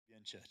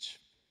Amen, church.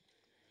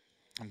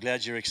 I'm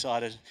glad you're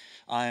excited.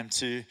 I am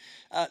too.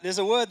 There's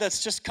a word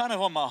that's just kind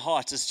of on my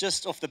heart. It's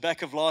just off the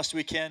back of last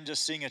weekend,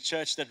 just seeing a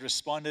church that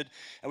responded.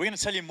 And we're going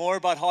to tell you more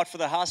about Heart for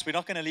the House. We're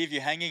not going to leave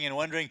you hanging and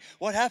wondering,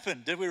 what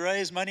happened? Did we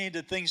raise money?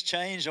 Did things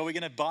change? Are we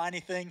going to buy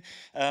anything?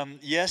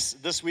 Yes,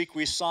 this week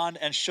we signed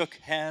and shook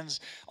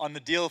hands on the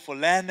deal for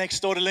land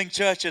next door to Link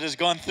Church. It has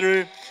gone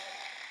through.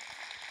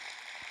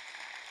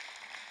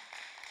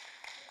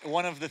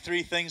 One of the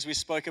three things we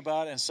spoke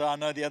about, and so I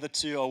know the other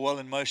two are well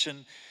in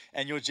motion,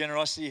 and your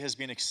generosity has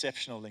been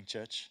exceptional, Link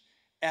Church.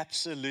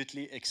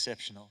 Absolutely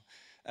exceptional.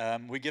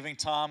 We're giving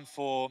time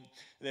there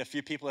are a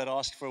few people that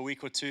asked for a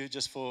week or two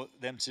just for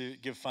them to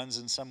give funds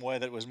in some way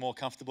that was more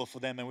comfortable for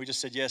them, and we just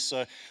said yes.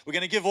 So we're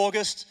going to give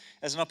August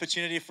as an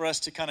opportunity for us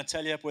to kind of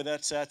tally up where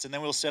that's at, and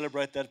then we'll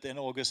celebrate that in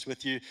August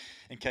with you.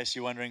 In case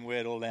you're wondering where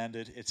it all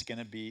landed, it's going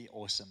to be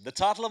awesome. The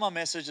title of my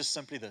message is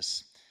simply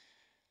this: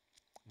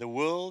 The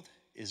world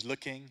is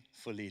looking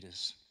for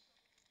leaders.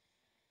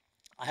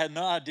 I had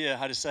no idea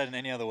how to say it in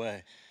any other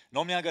way.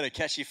 Normally I got a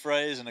catchy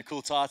phrase and a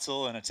cool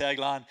title and a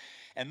tagline.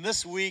 And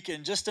this week,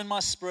 and just in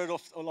my spirit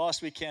of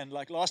last weekend,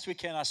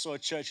 I saw a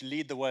church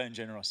lead the way in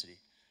generosity.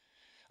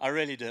 I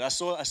really did. I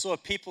saw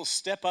people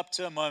step up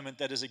to a moment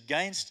that is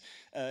against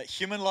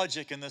human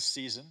logic in this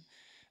season.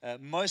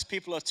 Most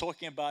people are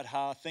talking about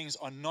how things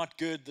are not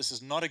good. This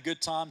is not a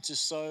good time to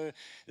sow.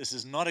 This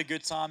is not a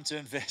good time to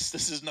invest.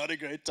 This is not a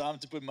great time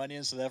to put money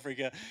in South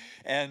Africa.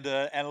 And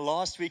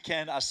last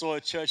weekend, I saw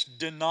a church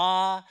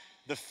deny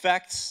the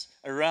facts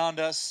around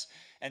us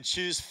and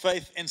choose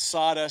faith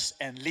inside us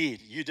and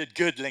lead. You did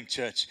good, Link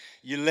Church.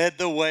 You led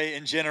the way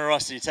in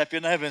generosity. Tap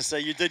your neighbor and say,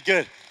 you did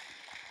good.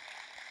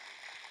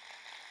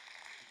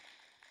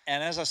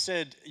 And as I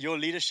said, your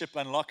leadership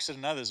unlocks it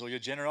in others, or your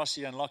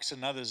generosity unlocks it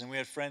in others. And we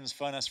had friends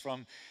phone us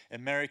from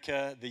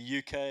America, the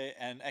UK,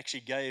 and actually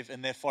gave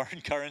in their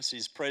foreign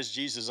currencies. Praise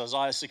Jesus,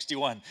 Isaiah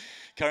 61.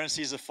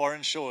 Currencies of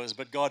foreign shores,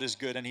 but God is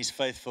good and He's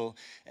faithful.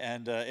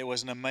 And it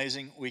was an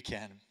amazing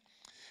weekend.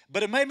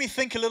 But it made me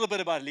think a little bit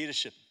about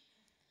leadership.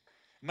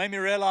 It made me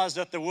realize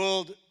that the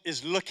world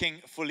is looking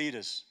for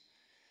leaders.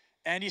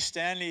 Andy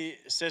Stanley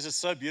says it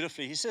so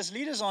beautifully. He says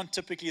leaders aren't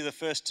typically the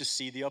first to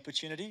see the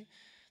opportunity.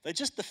 They're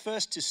just the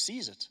first to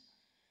seize it.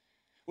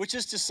 Which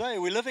is to say,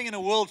 we're living in a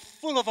world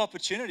full of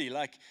opportunity.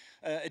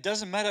 It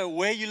doesn't matter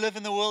where you live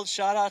in the world.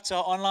 Shout out to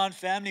our online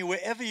family.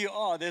 Wherever you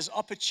are, there's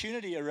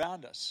opportunity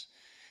around us.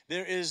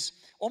 There is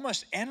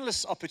almost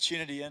endless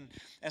opportunity. And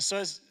so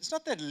it's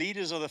not that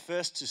leaders are the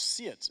first to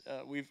see it.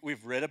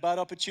 We've read about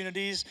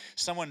opportunities.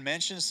 Someone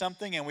mentioned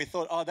something and we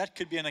thought, oh, that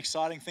could be an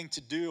exciting thing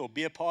to do or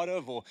be a part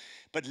of.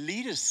 But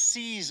leaders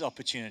seize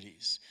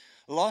opportunities.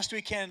 Last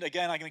weekend,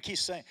 again, I'm going to keep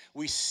saying,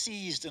 we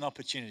seized an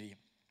opportunity.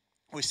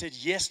 We said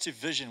yes to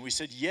vision. We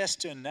said yes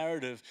to a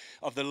narrative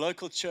of the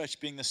local church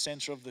being the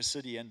center of the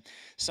city. And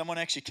someone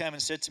actually came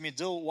and said to me,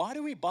 Dill, why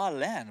do we buy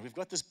land? We've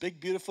got this big,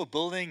 beautiful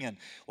building, and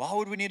why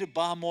would we need to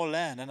buy more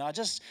land? And I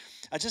just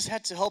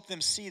had to help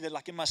them see that,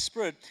 like in my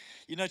spirit,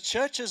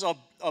 churches are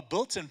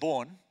built and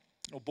born,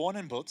 or born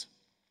and built,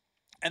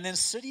 and then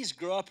cities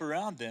grow up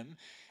around them.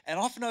 And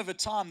often over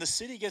time, the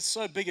city gets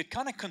so big, it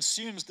kind of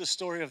consumes the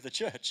story of the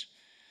church.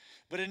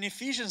 But in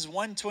Ephesians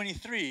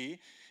 1:23,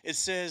 it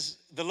says,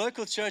 the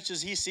local church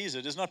as He sees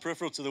it is not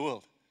peripheral to the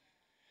world.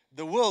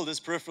 The world is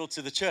peripheral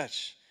to the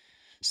church.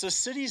 So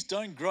cities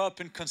don't grow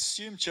up and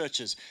consume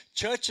churches.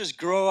 Churches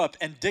grow up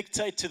and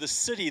dictate to the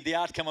city the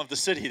outcome of the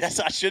city. That's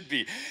how it should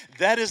be.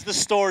 That is the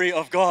story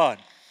of God.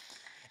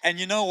 And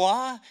you know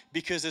why?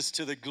 Because it's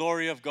to the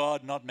glory of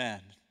God, not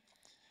man.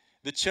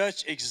 The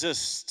church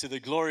exists to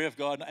the glory of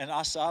God. And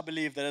I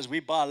believe that as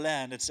we buy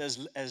land, it's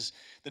as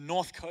the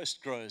North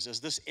Coast grows, as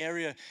this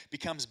area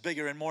becomes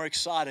bigger and more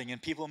exciting, and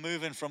people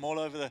move in from all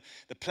over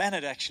the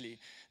planet, actually,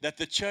 that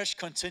the church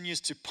continues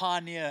to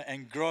pioneer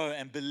and grow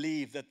and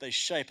believe that they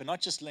shape, and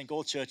not just Link,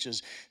 all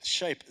churches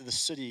shape the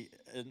city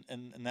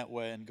in that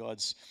way in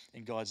God's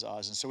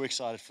eyes. And so we're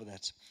excited for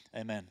that.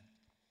 Amen.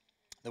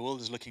 The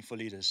world is looking for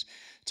leaders.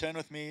 Turn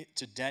with me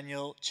to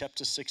Daniel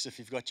chapter 6 if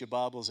you've got your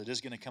Bibles. It is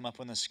going to come up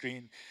on the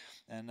screen.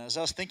 And as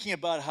I was thinking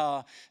about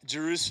how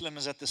Jerusalem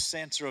is at the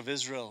center of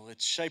Israel,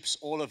 it shapes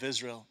all of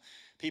Israel.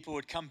 People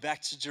would come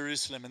back to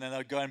Jerusalem and then they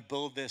would go and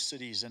build their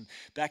cities, and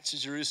back to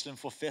Jerusalem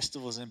for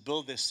festivals and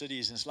build their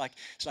cities. And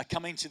it's like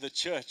coming to the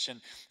church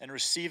and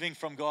receiving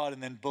from God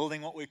and then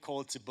building what we're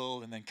called to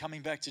build, and then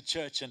coming back to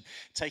church and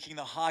taking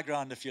the high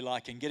ground, if you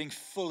like, and getting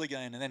full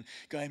again, and then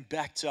going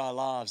back to our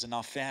lives and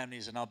our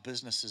families and our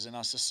businesses and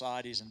our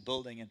societies and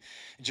building. And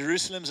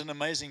Jerusalem's an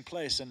amazing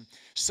place, and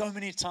so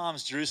many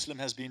times Jerusalem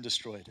has been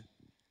destroyed.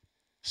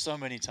 So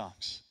many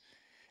times.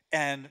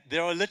 And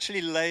there are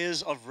literally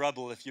layers of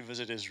rubble if you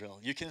visit Israel.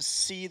 You can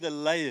see the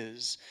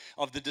layers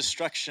of the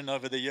destruction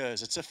over the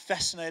years. It's a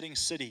fascinating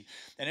city.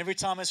 And every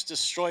time it's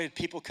destroyed,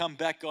 people come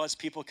back, God's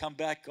people come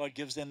back, God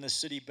gives them the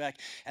city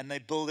back, and they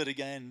build it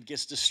again. It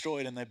gets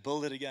destroyed, and they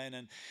build it again.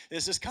 And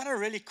there's this kind of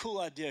really cool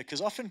idea, because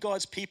often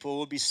God's people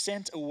will be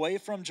sent away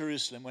from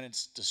Jerusalem when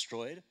it's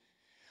destroyed,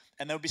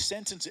 and they'll be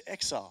sent into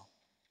exile.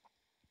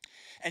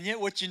 And yet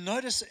what you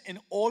notice in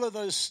all of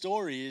those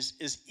stories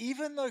is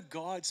even though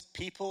God's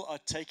people are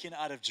taken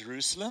out of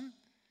Jerusalem,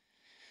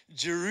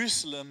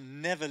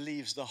 Jerusalem never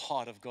leaves the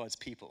heart of God's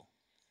people.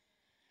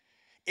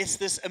 It's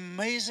this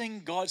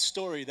amazing God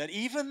story that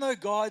even though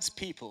God's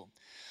people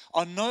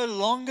are no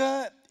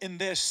longer in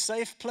their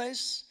safe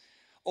place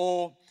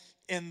or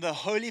in the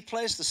holy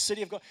place, the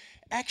city of God,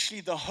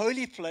 actually the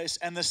holy place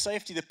and the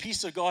safety, the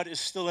peace of God is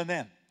still in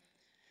them.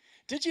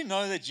 Did you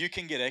know that you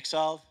can get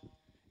exiled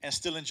and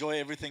still enjoy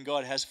everything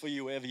God has for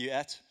you wherever you're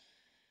at?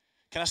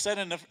 Can I say it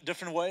in a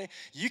different way?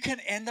 You can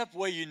end up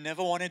where you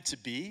never wanted to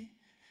be.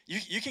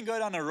 You can go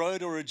down a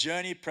road or a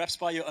journey, perhaps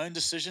by your own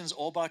decisions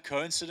or by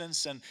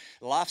coincidence and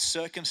life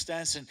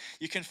circumstance, and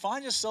you can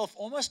find yourself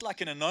almost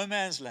like in a no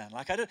man's land.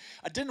 Like I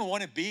didn't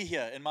want to be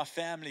here in my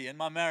family, in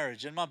my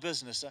marriage, in my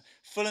business,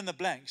 fill in the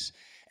blanks.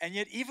 And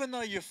yet, even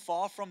though you're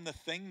far from the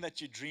thing that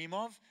you dream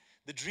of,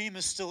 the dream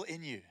is still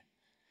in you.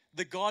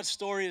 The God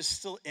story is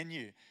still in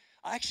you.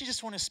 I actually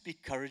just want to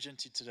speak courage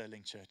into you today,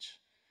 Link Church.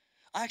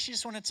 I actually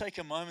just want to take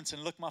a moment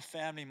and look my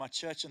family, my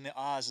church in the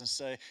eyes and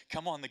say,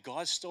 come on, the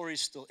God story is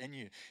still in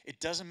you.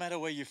 It doesn't matter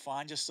where you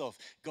find yourself.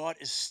 God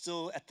is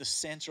still at the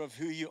center of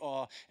who you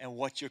are and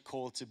what you're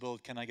called to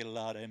build. Can I get a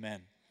loud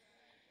amen?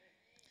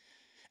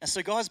 And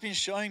so God's been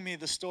showing me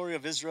the story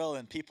of Israel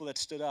and people that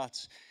stood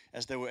out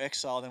as they were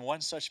exiled. And one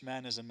such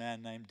man is a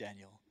man named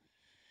Daniel.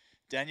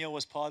 Daniel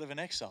was part of an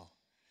exile.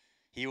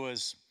 He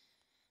was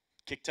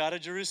kicked out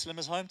of Jerusalem,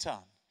 his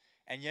hometown.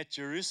 And yet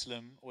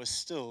Jerusalem was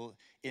still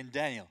in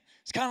Daniel.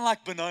 It's kind of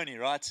like Benoni,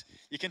 right?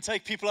 You can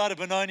take people out of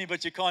Benoni,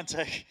 but you can't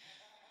take.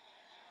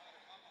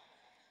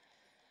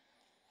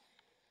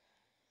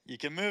 You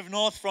can move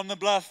north from the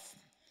bluff,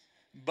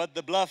 but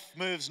the bluff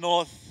moves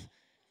north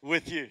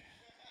with you.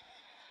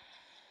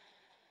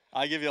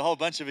 I give you a whole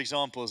bunch of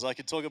examples. I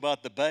could talk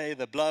about the Bay,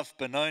 the Bluff,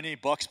 Benoni,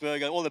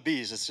 Boxburg, all the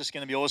B's. It's just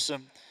going to be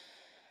awesome.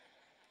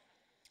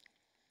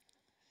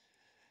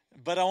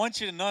 But I want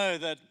you to know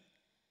that,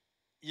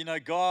 you know,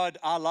 God,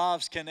 our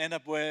lives can end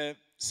up where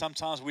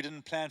sometimes we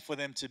didn't plan for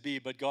them to be,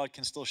 but God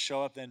can still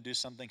show up and do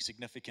something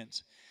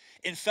significant.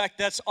 In fact,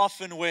 that's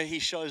often where He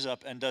shows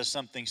up and does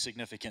something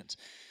significant.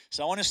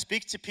 So I want to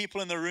speak to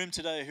people in the room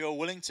today who are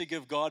willing to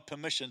give God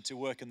permission to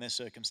work in their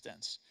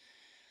circumstance.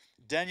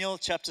 Daniel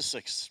chapter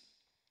 6.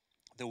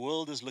 The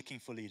world is looking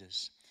for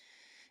leaders.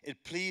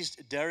 It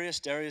pleased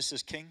Darius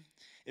is king.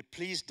 It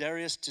pleased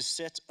Darius to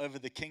set over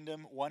the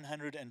kingdom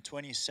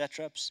 120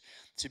 satraps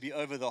to be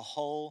over the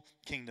whole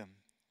kingdom.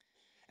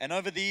 And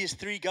over these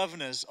 3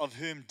 governors, of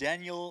whom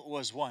Daniel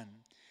was one,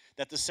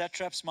 that the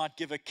satraps might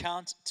give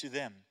account to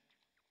them,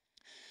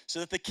 so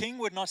that the king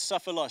would not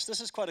suffer loss.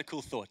 This is quite a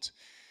cool thought.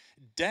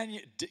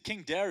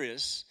 King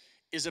Darius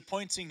is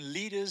appointing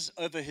leaders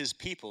over his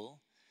people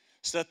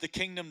so that the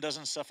kingdom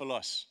doesn't suffer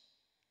loss.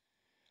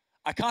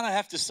 I kind of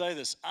have to say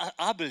this.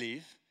 I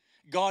believe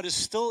God is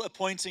still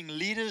appointing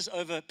leaders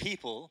over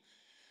people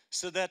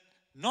so that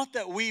not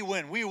that we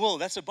win, we will.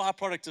 That's a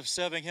byproduct of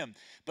serving Him.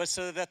 But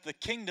so that the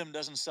kingdom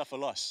doesn't suffer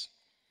loss.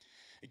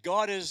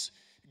 God is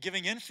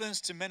giving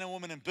influence to men and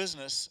women in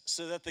business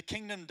so that the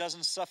kingdom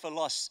doesn't suffer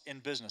loss in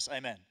business.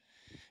 Amen.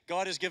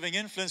 God is giving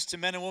influence to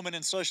men and women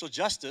in social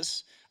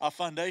justice. Our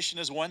foundation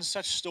is one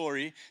such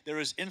story. There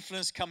is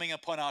influence coming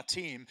upon our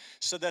team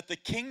so that the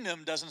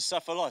kingdom doesn't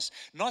suffer loss.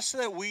 Not so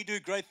that we do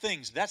great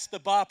things. That's the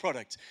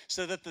byproduct.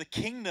 So that the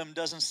kingdom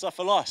doesn't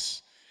suffer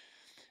loss.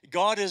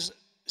 God is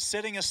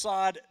setting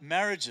aside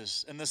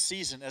marriages in this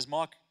season. As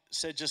Mark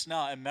said just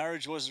now, a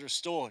marriage was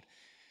restored.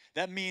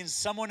 That means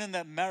someone in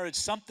that marriage,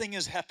 something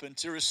has happened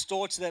to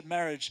restore to that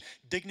marriage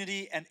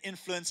dignity and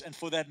influence and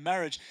for that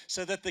marriage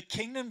so that the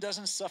kingdom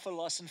doesn't suffer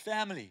loss in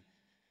family.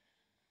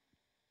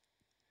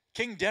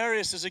 King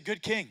Darius is a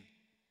good king,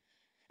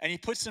 and he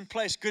puts in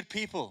place good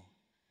people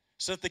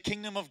so that the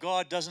kingdom of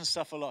God doesn't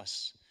suffer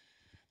loss.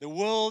 The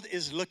world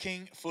is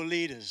looking for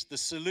leaders. The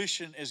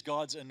solution is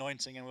God's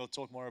anointing, and we'll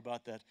talk more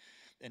about that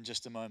in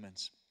just a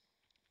moment.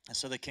 And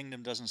so the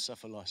kingdom doesn't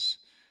suffer loss.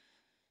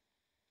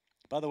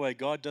 By the way,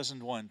 God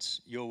doesn't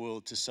want your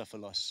world to suffer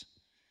loss.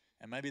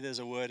 And maybe there's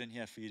a word in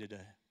here for you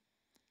today.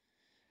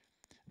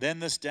 Then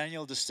this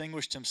Daniel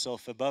distinguished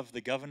himself above the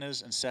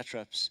governors and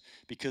satraps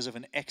because of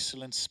an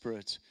excellent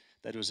spirit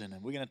that was in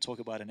him. We're going to talk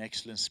about an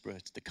excellent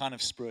spirit, the kind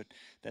of spirit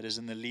that is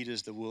in the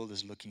leaders the world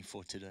is looking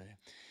for today.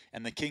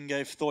 And the king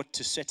gave thought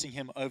to setting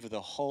him over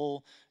the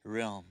whole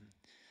realm.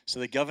 So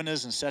the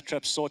governors and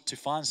satraps sought to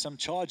find some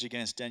charge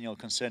against Daniel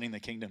concerning the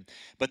kingdom,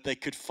 but they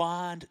could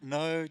find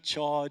no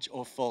charge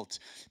or fault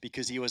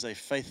because he was a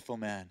faithful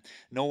man,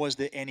 nor was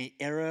there any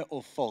error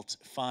or fault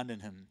found in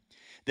him.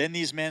 Then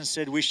these men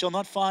said, we shall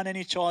not find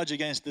any charge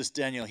against this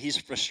Daniel. He's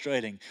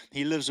frustrating.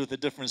 He lives with a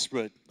different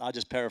spirit. I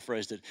just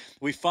paraphrased it.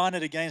 We find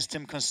it against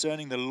him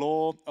concerning the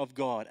law of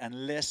God,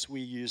 unless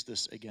we use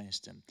this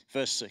against him.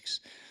 Verse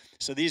 6.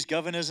 So these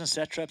governors and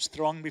satraps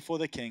thronged before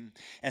the king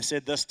and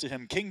said thus to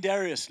him, King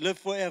Darius, live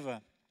forever.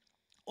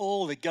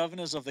 All the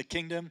governors of the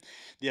kingdom,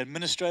 the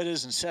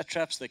administrators and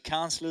satraps, the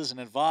counselors and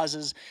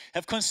advisors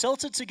have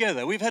consulted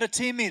together. We've had a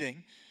team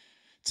meeting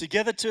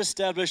together to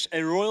establish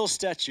a royal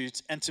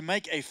statute and to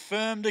make a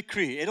firm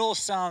decree. It all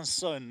sounds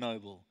so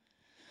noble.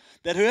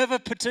 That whoever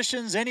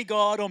petitions any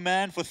god or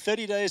man for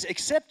 30 days,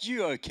 except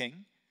you, O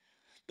king,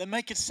 they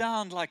make it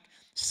sound like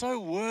so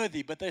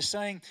worthy, but they're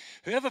saying,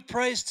 whoever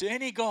prays to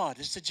any god,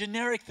 it's a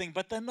generic thing,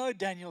 but they know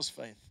Daniel's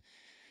faith.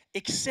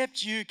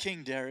 Except you,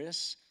 King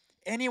Darius,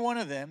 any one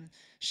of them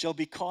shall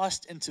be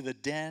cast into the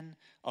den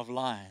of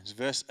lions.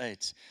 Verse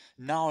 8,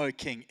 now, O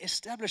king,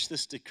 establish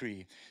this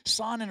decree,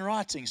 sign in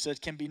writing so it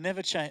can be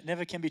never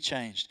can be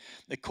changed,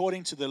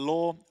 according to the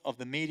law of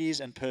the Medes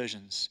and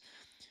Persians,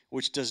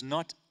 which does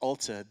not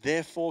alter.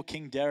 Therefore,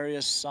 King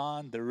Darius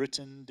signed the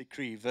written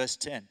decree. Verse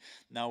 10,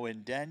 now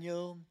when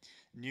Daniel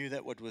knew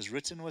that what was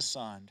written was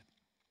signed,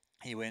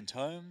 he went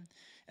home,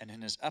 and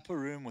in his upper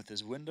room with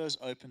his windows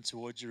open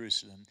toward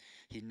Jerusalem,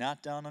 he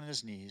knelt down on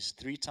his knees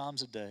 3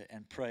 times a day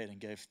and prayed and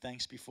gave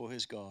thanks before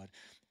his God,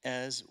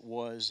 as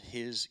was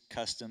his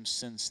custom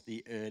since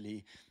the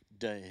early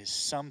days.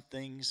 Some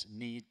things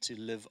need to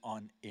live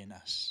on in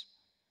us.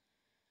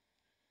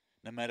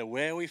 No matter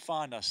where we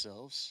find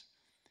ourselves,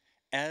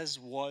 as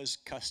was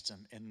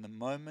custom, in the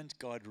moment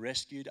God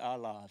rescued our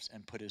lives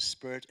and put his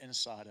spirit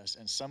inside us.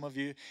 And some of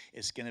you,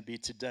 it's going to be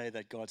today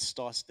that God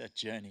starts that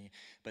journey.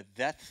 But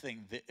that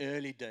thing, the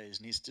early days,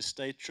 needs to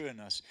stay true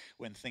in us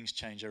when things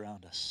change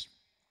around us.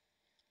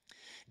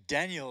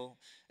 Daniel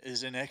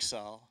is in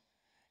exile.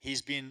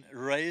 He's been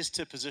raised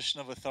to a position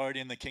of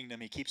authority in the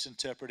kingdom. He keeps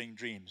interpreting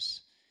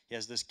dreams. He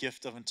has this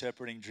gift of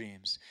interpreting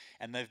dreams.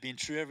 And they've been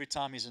true every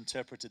time he's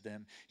interpreted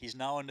them. He's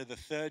now under the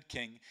 3rd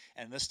king.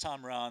 And this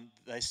time around,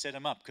 they set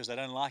him up because they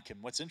don't like him.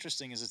 What's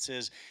interesting is it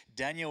says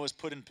Daniel was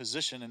put in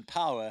position and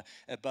power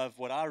above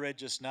what I read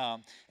just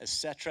now as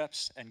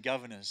satraps and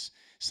governors.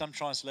 Some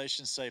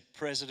translations say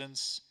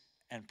presidents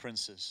and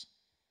princes.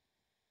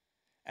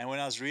 And when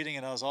I was reading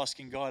it, I was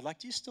asking God,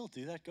 do you still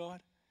do that,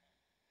 God?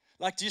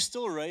 Do you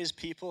still raise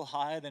people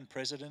higher than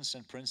presidents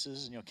and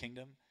princes in your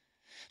kingdom?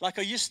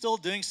 Are you still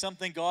doing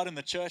something, God, in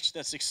the church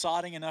that's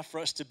exciting enough for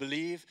us to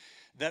believe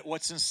that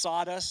what's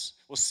inside us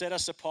will set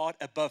us apart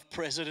above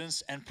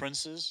presidents and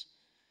princes?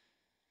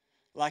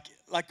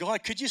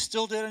 God, could you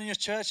still do it in your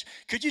church?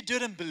 Could you do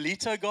it in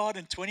Belito, God,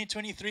 in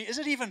 2023? Is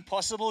it even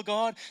possible,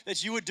 God,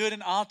 that you would do it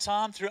in our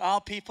time through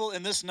our people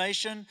in this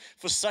nation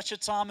for such a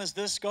time as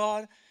this,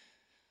 God?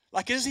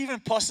 Is it even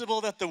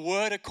possible that the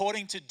word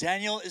according to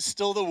Daniel is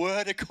still the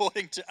word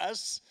according to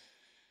us?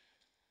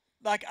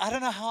 I don't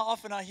know how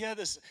often I hear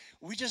this.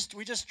 We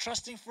just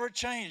trusting for a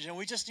change, and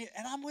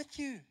and I'm with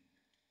you.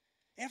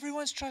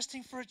 Everyone's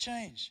trusting for a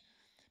change.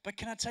 But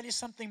can I tell you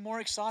something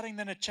more exciting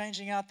than it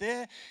changing out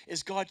there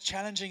is God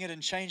challenging it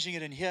and changing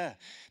it in here,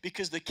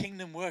 because the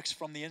kingdom works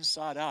from the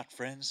inside out,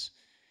 friends.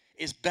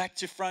 It's back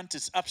to front,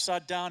 it's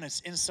upside down,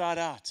 it's inside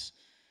out.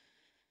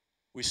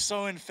 We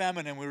sow in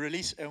famine and we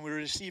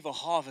receive a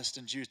harvest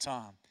in due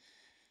time.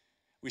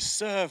 We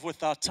serve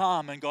with our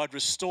time and God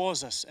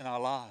restores us in our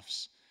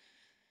lives.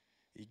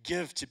 You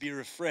give to be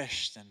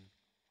refreshed and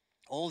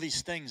all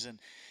these things. And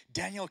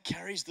Daniel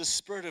carries the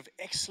spirit of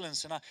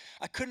excellence. And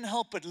I couldn't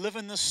help but live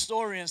in this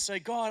story and say,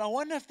 God, I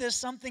wonder if there's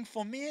something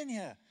for me in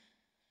here.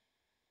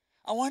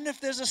 I wonder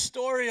if there's a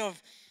story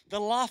of the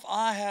life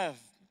I have,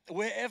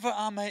 wherever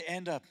I may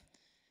end up,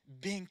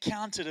 being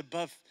counted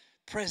above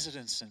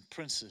presidents and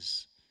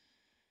princes.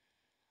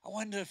 I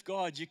wonder if,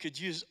 God, you could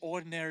use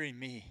ordinary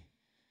me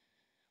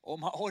or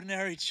my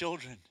ordinary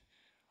children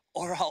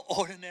or our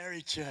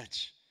ordinary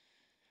church.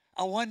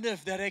 I wonder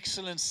if that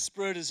excellent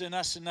spirit is in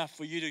us enough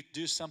for you to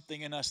do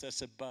something in us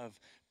that's above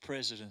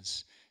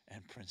presidents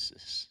and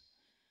princes.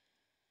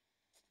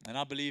 And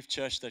I believe,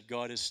 church, that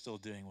God is still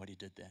doing what he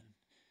did then.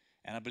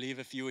 And I believe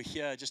if you were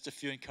here, just a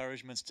few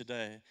encouragements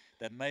today,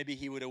 that maybe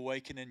he would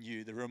awaken in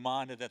you the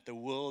reminder that the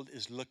world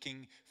is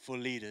looking for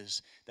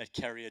leaders that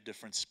carry a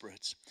different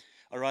spirit.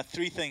 All right,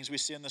 3 things we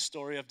see in the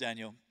story of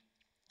Daniel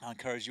I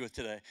encourage you with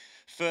today.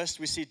 First,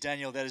 we see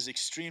Daniel that is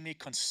extremely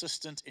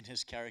consistent in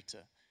his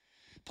character.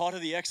 Part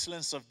of the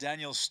excellence of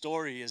Daniel's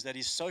story is that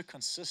he's so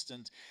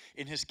consistent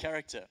in his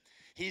character.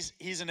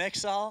 He's in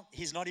exile.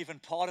 He's not even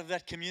part of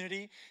that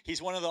community.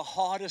 He's one of the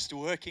hardest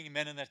working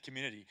men in that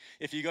community.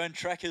 If you go and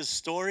track his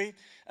story,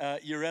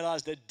 you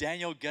realize that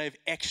Daniel gave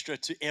extra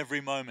to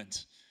every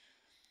moment.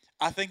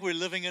 I think we're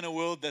living in a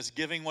world that's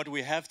giving what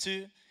we have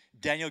to.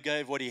 Daniel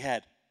gave what he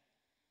had.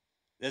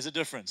 There's a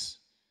difference.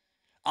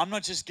 I'm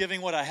not just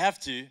giving what I have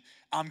to,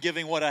 I'm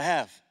giving what I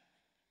have.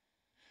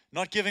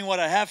 Not giving what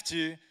I have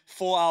to,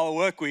 4-hour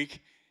work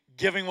week,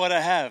 giving what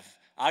I have.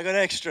 I got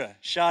extra,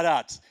 shout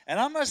out. And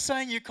I'm not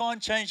saying you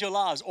can't change your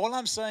lives. All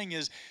I'm saying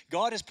is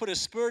God has put a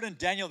spirit in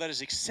Daniel that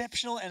is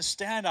exceptional and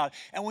standout.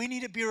 And we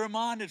need to be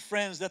reminded,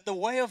 friends, that the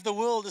way of the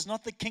world is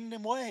not the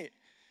kingdom way.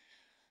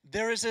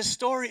 There is a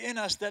story in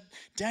us that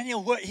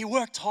Daniel, he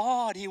worked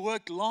hard, he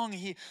worked long,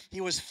 he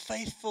was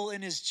faithful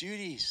in his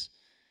duties.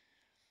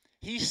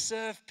 He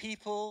served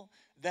people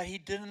that he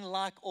didn't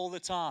like all the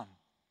time.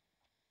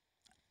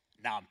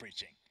 Now I'm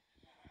preaching.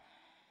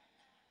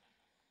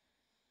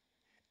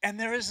 And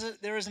there is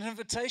an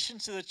invitation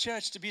to the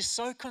church to be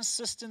so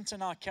consistent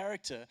in our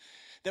character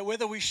That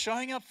whether we're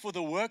showing up for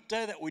the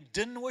workday that we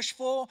didn't wish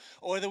for,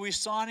 or whether we're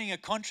signing a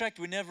contract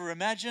we never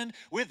imagined,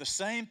 we're the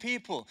same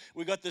people.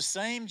 We got the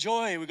same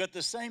joy. We got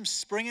the same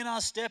spring in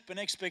our step and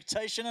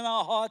expectation in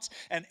our hearts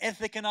and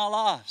ethic in our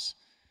lives.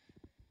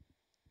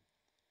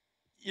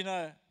 You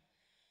know,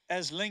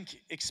 as Link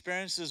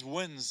experiences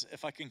wins,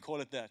 if I can call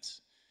it that,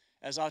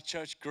 as our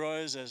church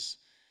grows, as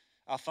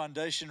our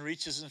foundation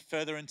reaches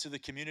further into the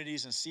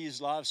communities and sees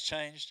lives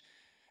changed,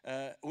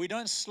 we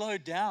don't slow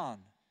down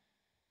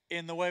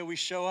in the way we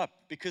show up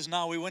because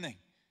now we're winning.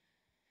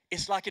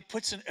 It's like it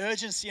puts an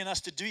urgency in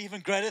us to do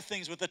even greater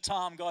things with the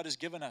time God has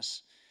given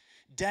us.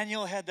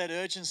 Daniel had that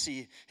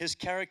urgency. His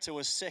character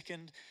was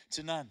second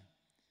to none.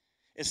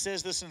 It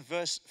says this in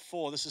verse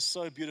 4. This is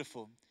so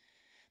beautiful.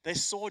 They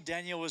saw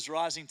Daniel was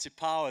rising to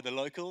power, the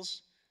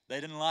locals. They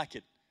didn't like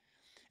it.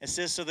 It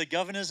says, so the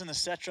governors and the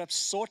satraps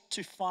sought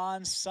to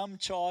find some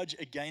charge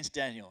against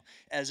Daniel,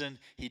 as in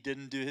he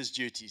didn't do his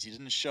duties. He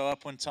didn't show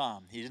up on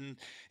time. He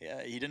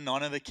didn't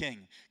honor the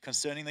king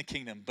concerning the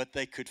kingdom. But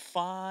they could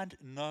find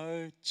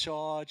no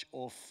charge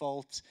or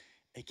fault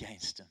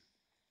against him.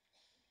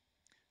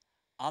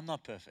 I'm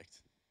not perfect.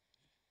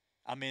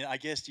 I mean, I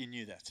guess you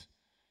knew that.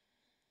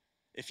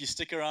 If you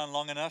stick around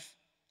long enough,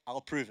 I'll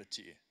prove it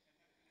to you.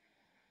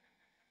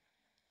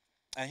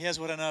 And here's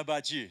what I know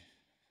about you.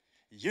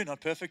 You're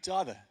not perfect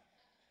either.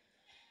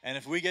 And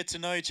if we get to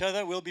know each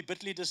other, we'll be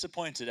bitterly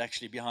disappointed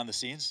actually behind the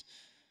scenes.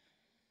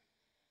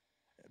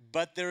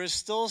 But there is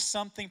still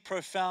something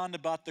profound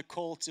about the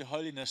call to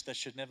holiness that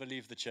should never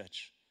leave the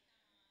church.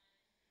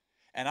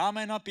 And I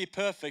may not be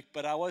perfect,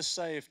 but I was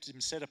saved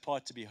and set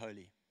apart to be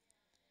holy.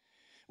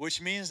 Which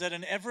means that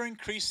in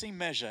ever-increasing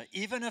measure,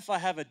 even if I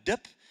have a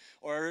dip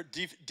or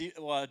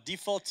a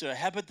default to a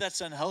habit that's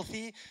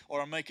unhealthy,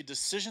 or I make a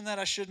decision that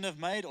I shouldn't have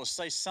made, or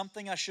say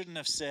something I shouldn't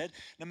have said,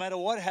 no matter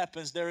what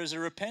happens, there is a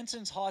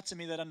repentant heart to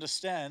me that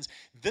understands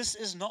this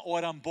is not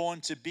what I'm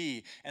born to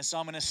be. And so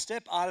I'm going to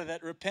step out of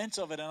that, repent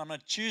of it, and I'm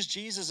going to choose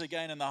Jesus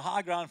again in the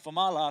high ground for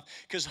my life,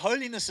 because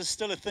holiness is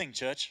still a thing,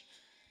 church.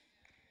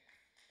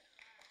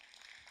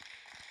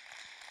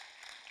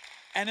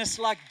 And it's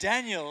like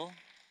Daniel.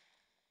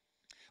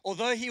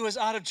 Although he was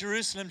out of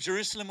Jerusalem,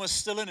 Jerusalem was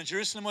still in it.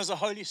 Jerusalem was a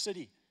holy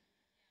city.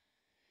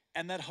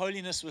 And that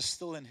holiness was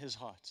still in his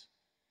heart.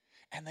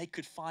 And they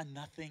could find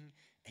nothing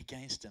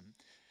against him.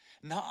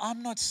 Now,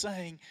 I'm not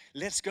saying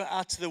let's go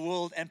out to the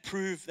world and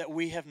prove that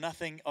we have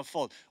nothing of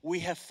fault. We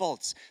have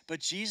faults.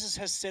 But Jesus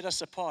has set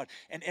us apart.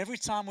 And every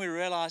time we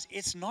realize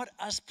it's not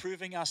us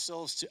proving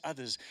ourselves to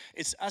others.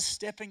 It's us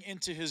stepping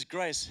into his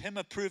grace, him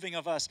approving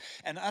of us,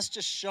 and us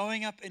just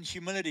showing up in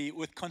humility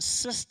with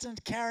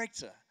consistent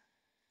character.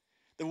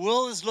 The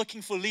world is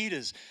looking for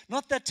leaders.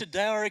 Not that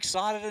today are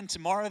excited and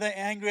tomorrow they're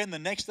angry and the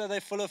next day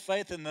they're full of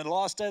faith and the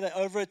last day they're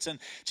over it, and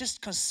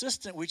just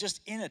consistent. We're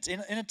just in it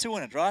to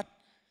win it, right?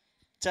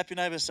 Tap your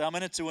neighbor, say, I'm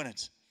in it to win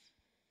it.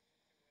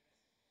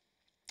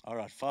 All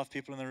right, 5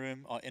 people in the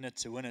room are in it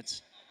to win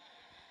it.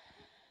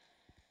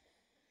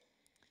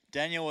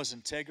 Daniel was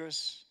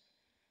integrous.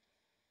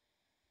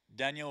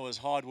 Daniel was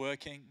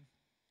hardworking.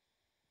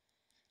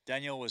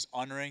 Daniel was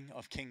honoring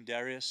of King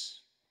Darius.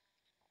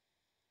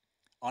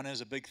 Honor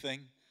is a big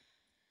thing.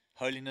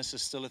 Holiness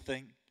is still a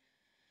thing.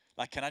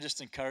 Like, can I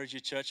just encourage you,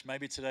 church?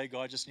 Maybe today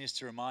God just needs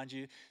to remind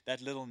you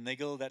that little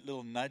niggle, that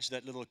little nudge,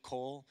 that little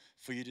call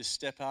for you to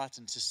step out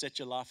and to set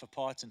your life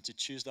apart and to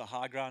choose the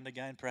high ground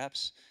again,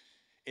 perhaps.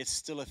 It's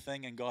still a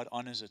thing, and God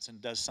honors it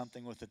and does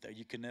something with it that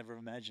you could never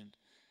imagine.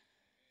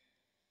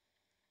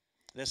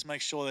 Let's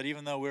make sure that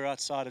even though we're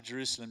outside of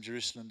Jerusalem,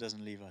 Jerusalem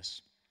doesn't leave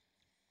us.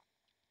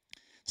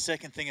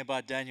 Second thing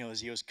about Daniel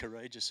is he was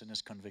courageous in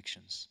his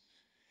convictions.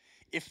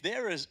 If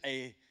there is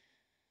a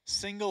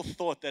single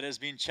thought that has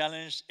been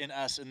challenged in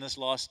us in this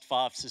last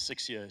 5 to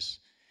 6 years,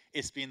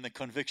 it's been the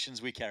convictions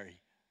we carry.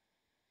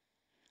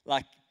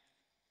 Like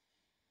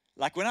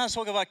when I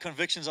talk about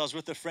convictions, I was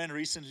with a friend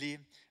recently,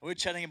 and we were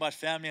chatting about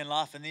family and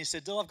life, and he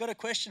said, Dill, I've got a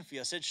question for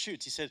you. I said,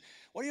 shoot. He said,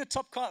 what are your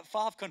top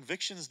 5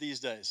 convictions these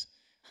days?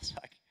 I was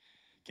like,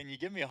 can you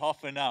give me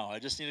half an hour? I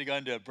just need to go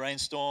into a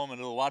brainstorm, a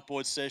little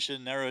whiteboard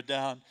session, narrow it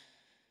down.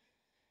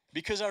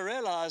 Because I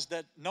realized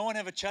that no one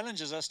ever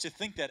challenges us to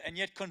think that, and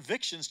yet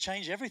convictions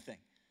change everything.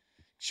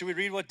 Should we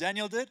read what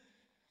Daniel did?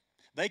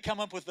 They come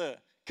up with a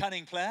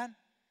cunning plan.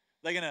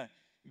 They're going to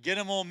get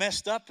him all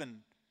messed up and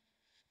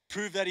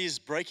prove that he's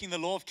breaking the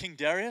law of King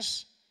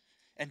Darius.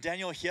 And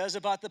Daniel hears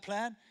about the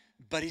plan,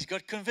 but he's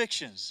got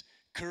convictions,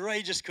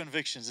 courageous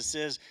convictions. It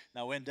says,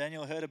 now when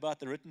Daniel heard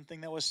about the written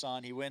thing that was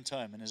signed, he went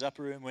home in his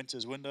upper room, went to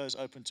his windows,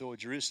 open toward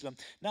Jerusalem,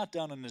 knelt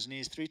down on his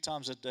knees 3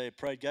 times a day,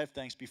 prayed, gave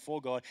thanks before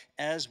God,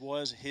 as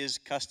was his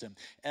custom,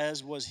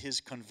 as was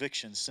his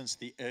conviction since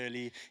the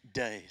early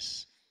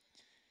days.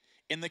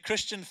 In the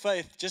Christian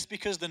faith, just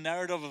because the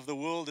narrative of the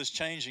world is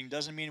changing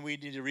doesn't mean we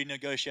need to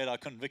renegotiate our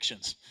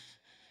convictions.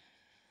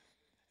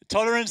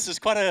 Tolerance is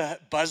quite a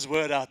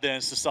buzzword out there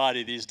in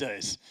society these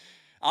days.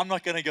 I'm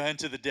not going to go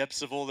into the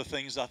depths of all the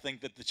things I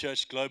think that the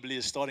church globally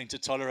is starting to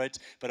tolerate,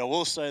 but I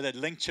will say that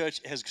Link Church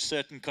has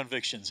certain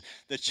convictions.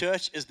 The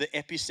church is the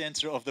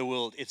epicenter of the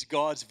world. It's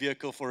God's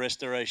vehicle for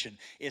restoration.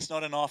 It's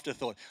not an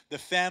afterthought. The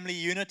family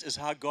unit is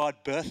how God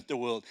birthed the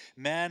world.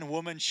 Man,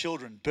 woman,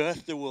 children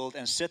birthed the world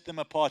and set them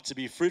apart to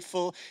be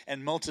fruitful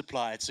and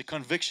multiply. It's a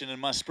conviction in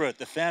my spirit.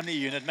 The family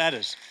unit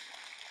matters.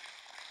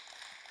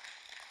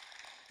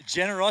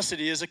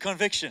 Generosity is a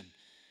conviction.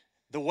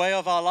 The way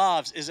of our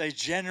lives is a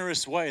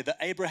generous way. The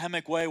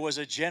Abrahamic way was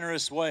a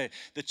generous way.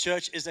 The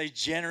church is a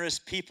generous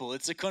people.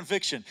 It's a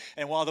conviction.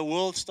 And while the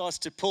world starts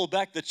to pull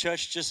back, the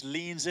church just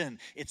leans in.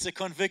 It's a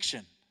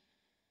conviction.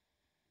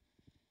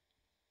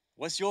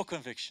 What's your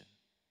conviction?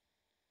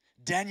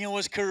 Daniel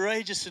was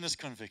courageous in his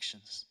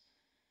convictions.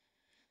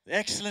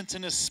 Excellent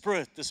in his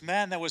spirit. This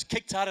man that was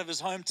kicked out of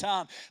his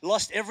hometown,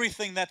 lost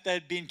everything that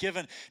they'd been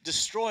given,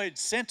 destroyed,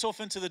 sent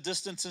off into the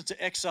distance,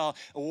 into exile,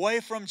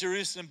 away from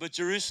Jerusalem, but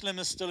Jerusalem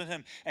is still in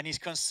him, and he's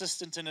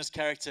consistent in his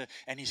character,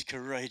 and he's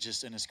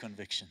courageous in his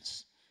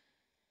convictions.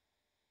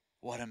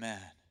 What a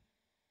man.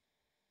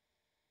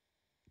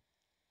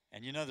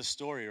 And you know the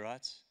story,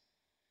 right?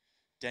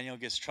 Daniel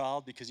gets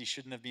trialed because he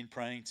shouldn't have been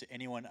praying to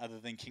anyone other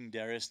than King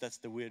Darius. That's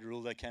the weird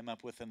rule they came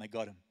up with, and they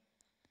got him.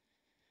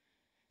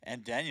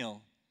 And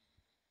Daniel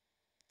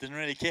didn't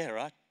really care,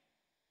 right?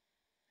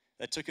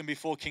 They took him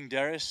before King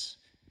Darius,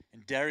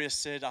 and Darius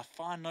said, I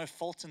find no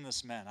fault in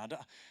this man.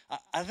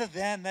 Other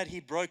than that he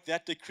broke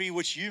that decree,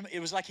 it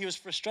was like he was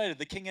frustrated.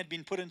 The king had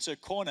been put into a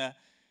corner,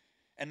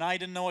 and now he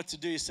didn't know what to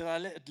do. He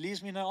said, it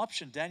leaves me no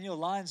option. Daniel,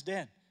 lion's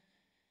den. It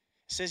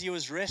says he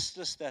was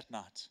restless that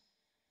night.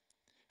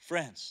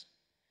 Friends,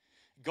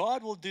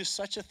 God will do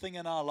such a thing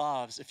in our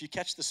lives if you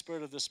catch the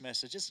spirit of this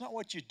message. It's not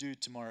what you do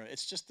tomorrow.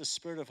 It's just the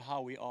spirit of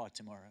how we are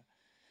tomorrow.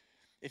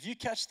 If you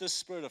catch this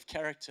spirit of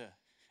character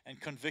and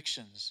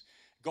convictions,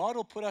 God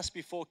will put us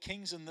before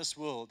kings in this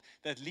world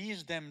that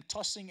leaves them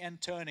tossing and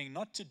turning,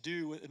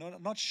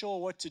 not sure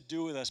what to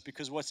do with us,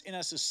 because what's in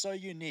us is so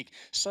unique,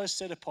 so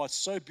set apart,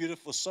 so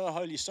beautiful, so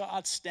holy, so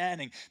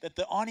outstanding, that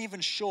they aren't even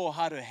sure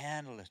how to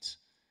handle it.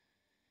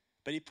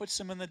 But he puts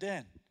them in the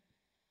den.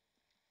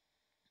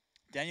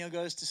 Daniel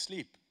goes to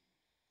sleep.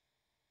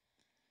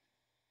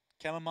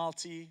 Chamomile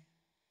tea.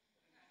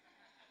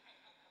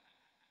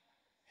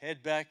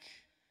 Head back.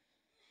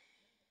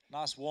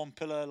 Nice warm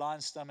pillow,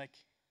 lion stomach.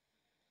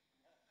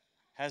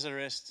 Has a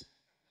rest.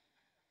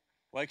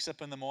 Wakes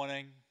up in the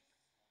morning.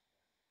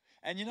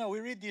 And you know, we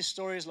read these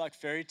stories like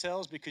fairy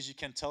tales because you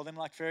can tell them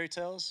like fairy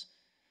tales.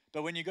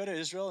 But when you go to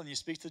Israel and you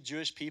speak to the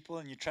Jewish people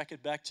and you track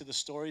it back to the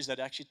stories that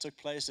actually took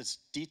place, it's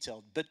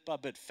detailed, bit by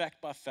bit, fact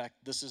by fact.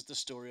 This is the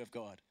story of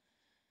God.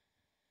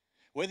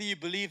 Whether you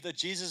believe that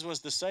Jesus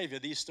was the Savior,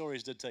 these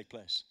stories did take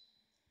place.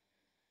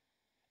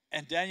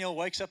 And Daniel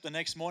wakes up the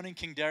next morning.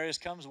 King Darius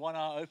comes, one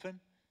eye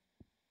open,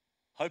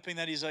 hoping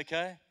that he's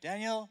okay.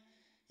 Daniel,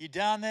 you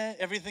down there?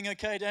 Everything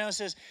okay? Daniel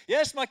says,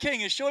 yes, my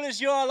king, as sure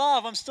as you are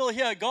alive, I'm still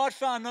here. God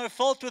found no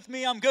fault with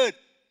me. I'm good.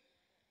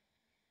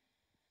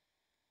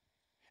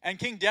 And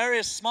King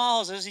Darius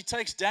smiles as he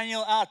takes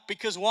Daniel out,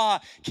 because why?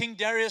 King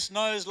Darius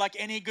knows, like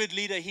any good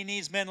leader, he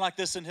needs men like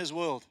this in his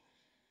world.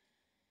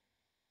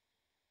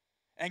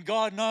 And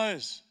God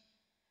knows,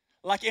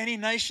 like any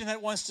nation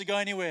that wants to go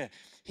anywhere,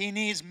 he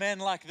needs men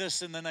like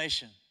this in the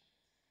nation.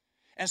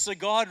 And so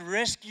God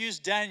rescues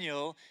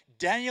Daniel.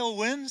 Daniel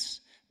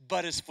wins,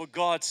 but it's for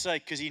God's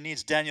sake, because he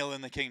needs Daniel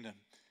in the kingdom.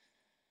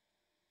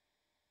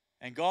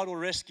 And God will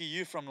rescue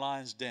you from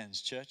lions'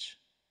 dens, church.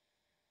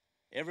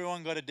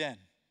 Everyone got a den.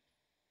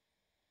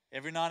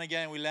 Every now and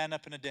again we land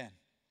up in a den.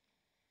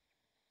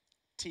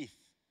 Teeth,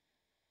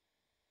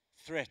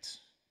 threat,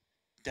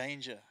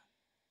 danger,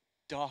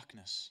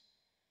 darkness.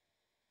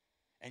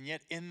 And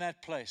yet in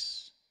that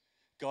place,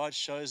 God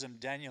shows him,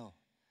 Daniel,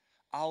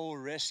 I will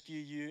rescue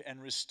you and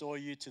restore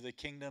you to the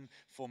kingdom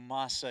for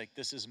my sake.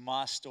 This is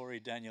my story,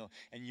 Daniel,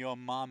 and you're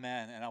my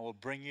man, and I will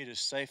bring you to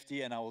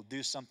safety, and I will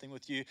do something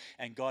with you.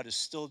 And God is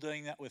still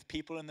doing that with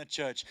people in the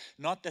church.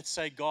 Not that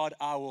say, God,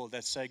 I will.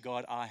 That say,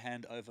 God, I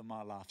hand over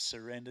my life.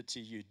 Surrender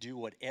to you. Do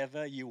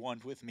whatever you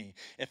want with me.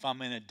 If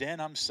I'm in a den,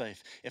 I'm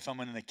safe. If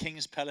I'm in the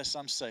king's palace,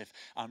 I'm safe.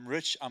 I'm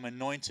rich, I'm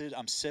anointed,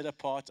 I'm set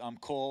apart, I'm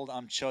called,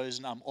 I'm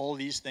chosen. I'm all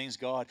these things,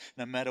 God.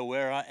 No matter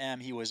where I am,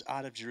 he was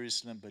out of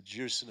Jerusalem, but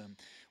Jerusalem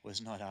was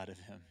not out of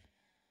him.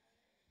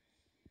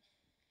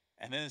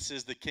 And then it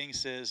says, the king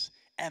says,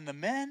 and the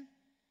men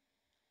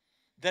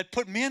that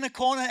put me in a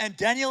corner and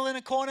Daniel in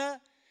a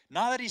corner,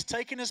 now that he's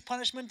taken his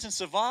punishment and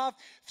survived,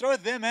 throw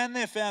them and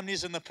their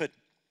families in the pit.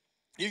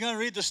 You're going to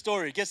read the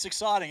story. It gets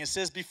exciting. It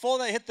says, before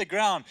they hit the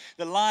ground,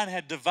 the lion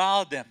had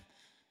devoured them.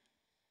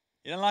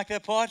 You don't like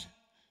that part?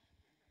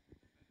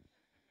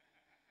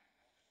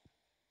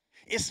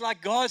 It's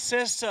like God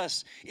says to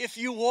us, if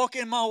you walk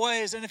in my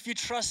ways and if you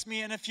trust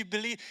me and if you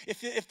believe,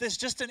 if there's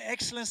just an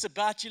excellence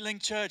about you,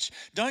 Link Church,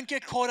 don't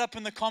get caught up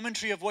in the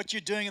commentary of what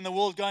you're doing in the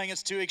world going,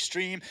 it's too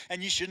extreme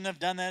and you shouldn't have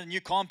done that and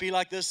you can't be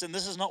like this and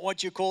this is not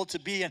what you're called to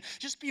be. And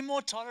just be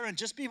more tolerant,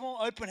 just be more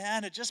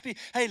open-handed, just be,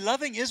 hey,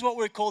 loving is what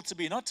we're called to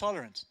be, not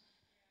tolerant.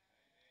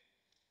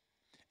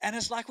 And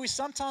it's like we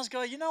sometimes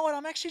go, you know what,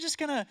 I'm actually just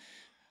going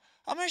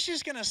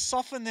to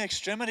soften the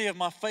extremity of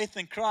my faith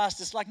in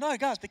Christ. It's like, no,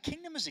 guys, the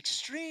kingdom is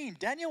extreme.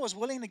 Daniel was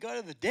willing to go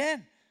to the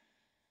den.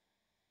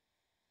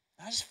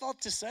 I just felt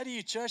to say to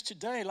you, church,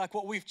 today, like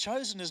what we've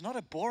chosen is not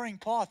a boring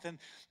path. And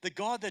the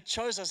God that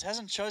chose us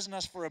hasn't chosen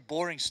us for a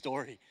boring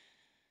story.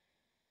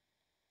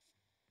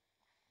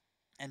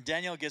 And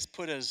Daniel gets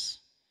put as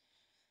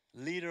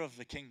leader of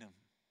the kingdom.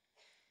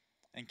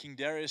 And King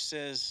Darius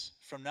says,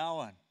 from now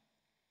on,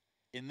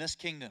 in this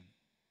kingdom,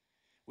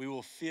 we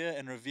will fear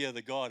and revere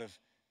the God of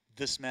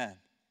this man.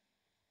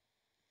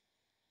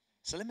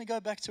 So let me go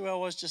back to where I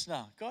was just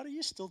now. God, are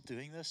you still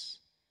doing this?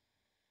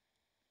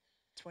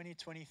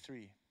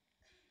 2023.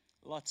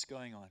 Lots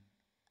going on.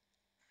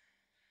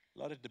 A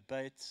lot of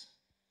debate,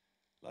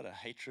 a lot of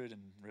hatred in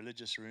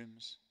religious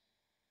rooms,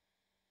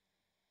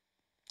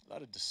 a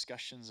lot of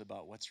discussions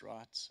about what's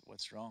right,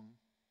 what's wrong.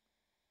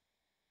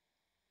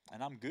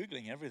 And I'm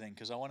Googling everything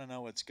because I want to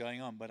know what's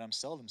going on, but I'm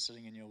seldom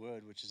sitting in your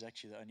word, which is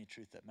actually the only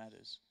truth that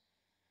matters.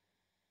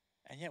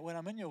 And yet when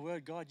I'm in your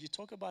word, God, you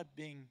talk about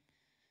being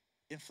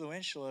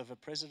influential over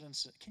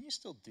presidents. Can you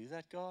still do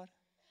that, God?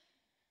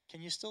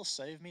 Can you still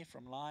save me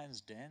from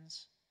lions'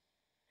 dens?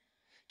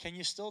 Can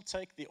you still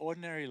take the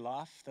ordinary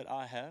life that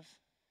I have,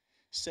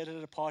 set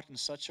it apart in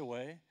such a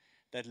way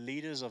that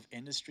leaders of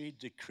industry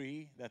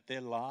decree that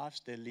their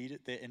lives,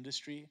 their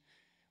industry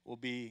will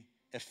be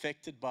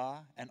affected by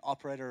and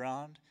operate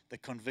around the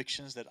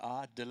convictions that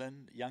I,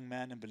 Dylan, young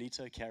man, and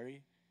Belito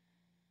carry?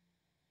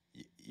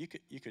 You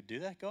could do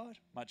that, God?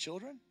 My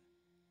children?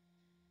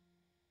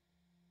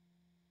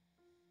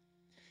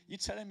 You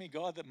telling me,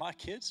 God, that my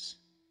kids,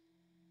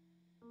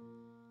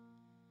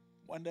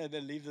 one day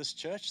they leave this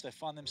church, they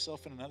find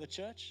themselves in another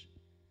church,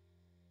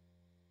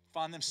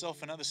 find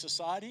themselves in other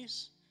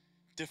societies,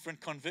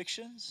 different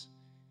convictions,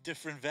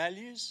 different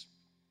values,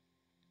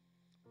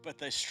 but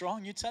they're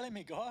strong. You telling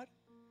me, God,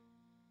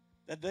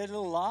 that their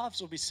little lives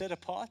will be set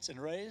apart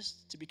and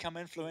raised to become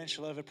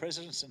influential over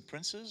presidents and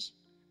princes?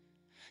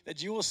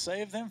 That you will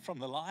save them from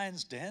the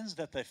lions' dens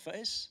that they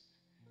face?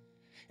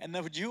 And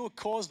that you will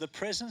cause the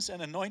presence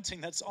and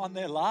anointing that's on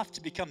their life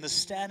to become the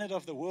standard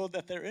of the world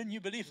that they're in? You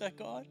believe that,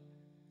 God?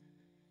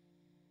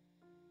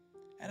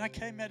 And I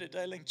came here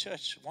today, Link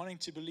Church, wanting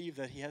to believe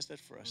that He has that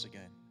for us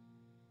again.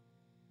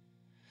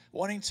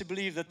 Wanting to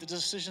believe that the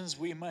decisions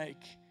we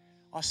make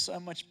are so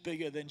much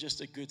bigger than just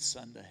a good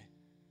Sunday.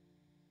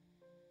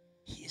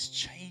 He is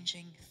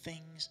changing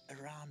things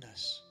around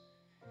us.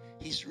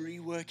 He's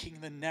reworking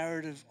the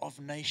narrative of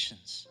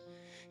nations.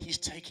 He's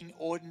taking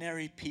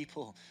ordinary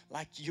people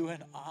like you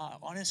and I,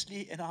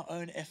 honestly, in our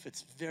own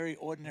efforts, very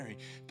ordinary.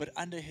 But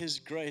under His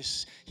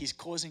grace, He's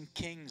causing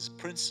kings,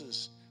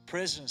 princes,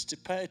 presidents to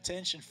pay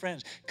attention.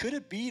 Friends, could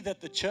it be that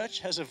the church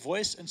has a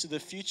voice into the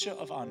future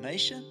of our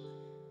nation?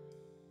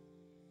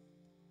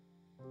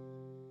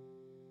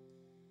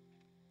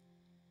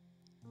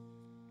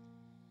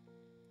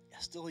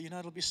 Still,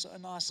 it'll be so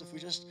nice if we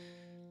just,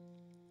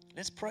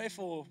 let's pray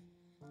for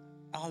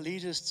our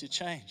leaders to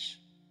change.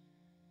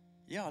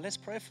 Yeah, let's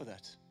pray for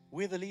that.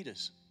 We're the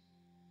leaders.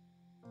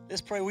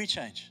 Let's pray we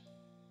change.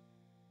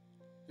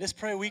 Let's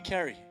pray we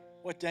carry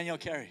what Daniel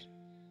carried.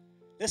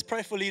 Let's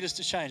pray for leaders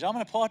to change. I'm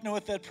going to partner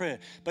with that prayer,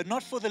 but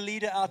not for the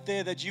leader out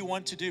there that you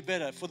want to do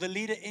better, for the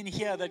leader in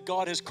here that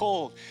God has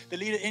called, the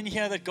leader in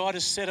here that God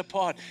has set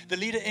apart, the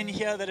leader in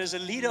here that is a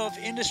leader of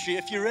industry.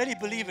 If you really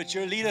believe it,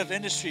 you're a leader of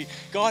industry.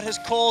 God has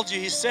called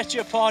you. He's set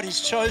you apart. He's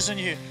chosen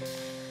you.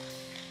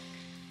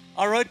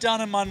 I wrote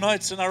down in my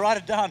notes, and I write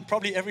it down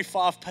probably every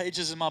 5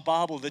 pages in my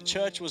Bible, the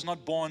church was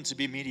not born to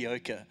be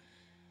mediocre.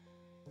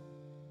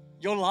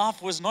 Your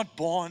life was not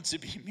born to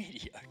be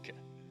mediocre.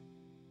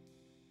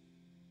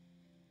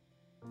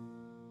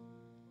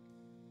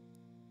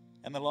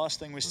 And the last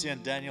thing we see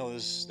in Daniel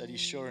is that he's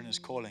sure in his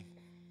calling.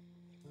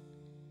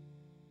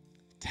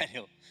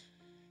 Daniel,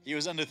 he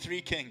was under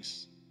 3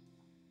 kings.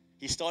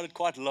 He started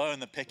quite low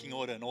in the pecking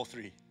order in all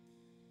 3.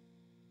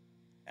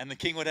 And the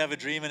king would have a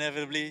dream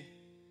inevitably,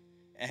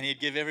 and he'd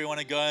give everyone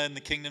a go in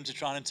the kingdom to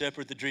try and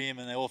interpret the dream,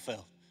 and they all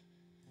failed.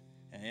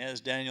 And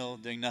here's Daniel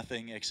doing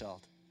nothing,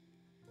 exiled.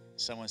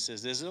 Someone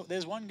says,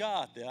 there's one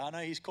guy out there, I know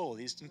he's called.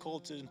 He's been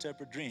called to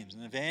interpret dreams.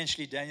 And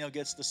eventually Daniel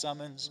gets the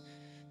summons,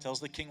 tells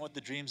the king what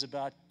the dream's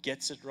about,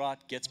 gets it right,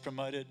 gets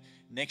promoted.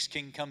 Next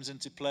king comes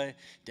into play.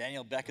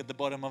 Daniel back at the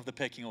bottom of the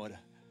pecking order.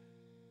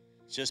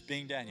 Just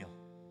being Daniel.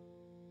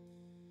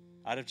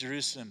 Out of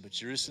Jerusalem, but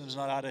Jerusalem's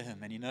not out of him,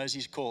 and he knows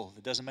he's called.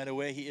 It doesn't matter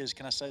where he is.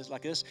 Can I say it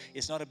like this?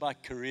 It's not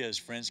about careers,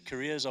 friends.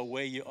 Careers are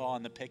where you are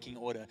on the pecking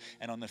order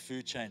and on the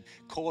food chain.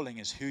 Calling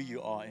is who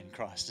you are in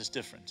Christ. It's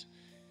different.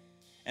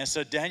 And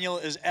so Daniel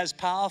is as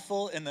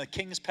powerful in the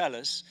king's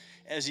palace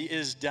as he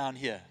is down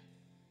here,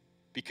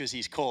 because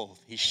he's called.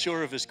 He's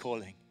sure of his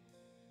calling.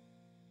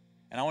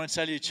 And I want to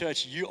tell you,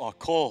 church, you are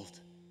called.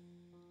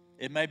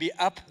 It may be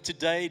up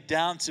today,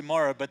 down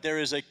tomorrow, but there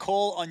is a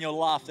call on your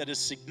life that is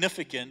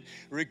significant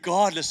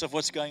regardless of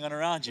what's going on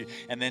around you.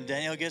 And then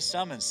Daniel gets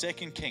summoned.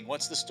 Second king,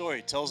 what's the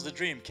story? Tells the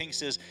dream. King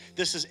says,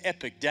 this is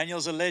epic.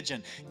 Daniel's a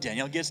legend.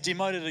 Daniel gets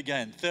demoted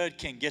again. Third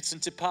king gets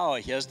into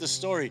power. Here's the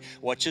story.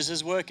 Watches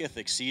his work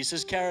ethic, sees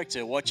his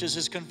character, watches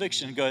his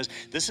conviction, goes,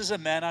 this is a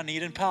man I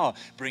need in power.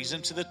 Brings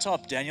him to the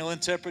top. Daniel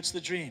interprets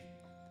the dream.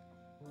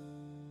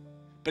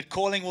 But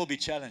calling will be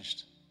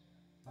challenged.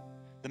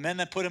 The men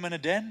that put him in a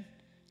den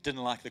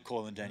didn't like the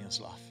call in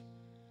Daniel's life.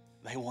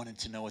 They wanted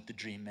to know what the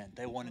dream meant.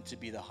 They wanted to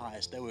be the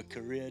highest. They were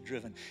career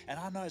driven. And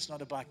I know it's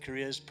not about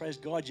careers. Praise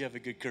God you have a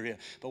good career.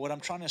 But what I'm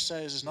trying to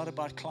say is it's not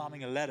about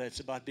climbing a ladder. It's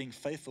about being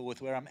faithful with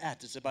where I'm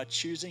at. It's about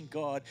choosing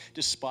God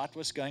despite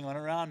what's going on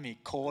around me.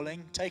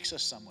 Calling takes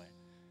us somewhere.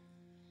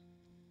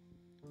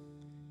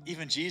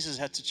 Even Jesus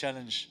had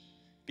to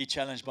be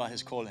challenged by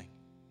his calling.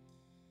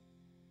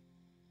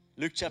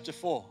 Luke chapter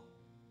 4.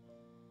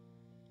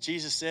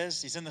 Jesus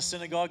says he's in the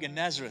synagogue in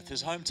Nazareth,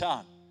 his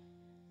hometown.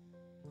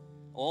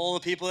 All the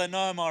people that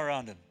know him are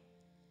around him.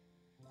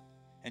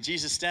 And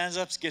Jesus stands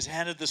up, gets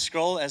handed the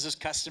scroll as is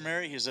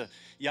customary. He's a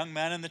young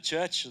man in the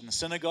church, in the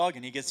synagogue,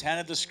 and he gets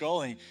handed the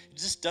scroll and he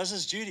just does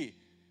his duty.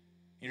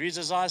 He reads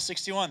Isaiah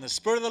 61. The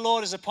Spirit of the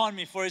Lord is upon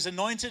me, for he's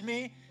anointed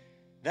me.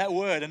 That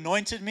word,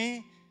 anointed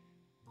me,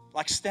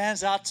 like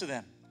stands out to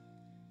them.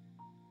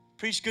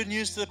 Preach good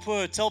news to the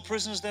poor. Tell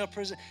prisoners they are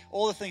prison.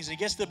 All the things. And he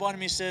gets to the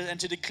bottom, he says, and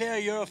to declare a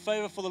year of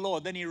favor for the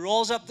Lord. Then he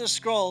rolls up the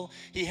scroll.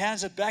 He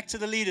hands it back to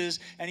the leaders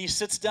and he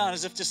sits down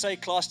as if to say,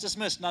 class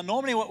dismissed. Now,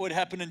 normally what would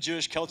happen in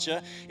Jewish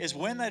culture is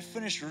when they'd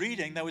finished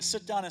reading, they would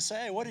sit down and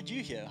say, hey, what did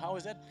you hear? How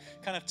was that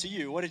kind of to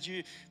you? What did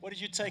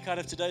you take out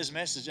of today's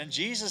message? And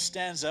Jesus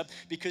stands up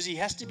because he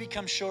has to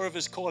become sure of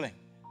his calling.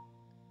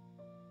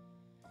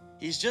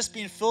 He's just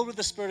been filled with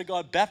the Spirit of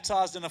God,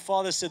 baptized, and the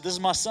Father said, this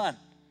is my son.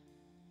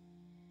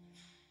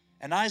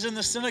 And now he's in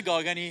the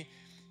synagogue and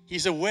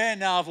he's aware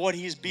now of what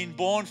he's been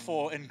born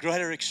for in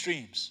greater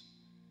extremes.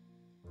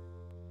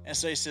 And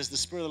so he says, the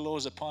Spirit of the Lord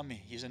is upon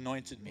me. He's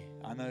anointed me.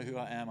 I know who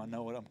I am. I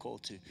know what I'm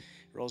called to. He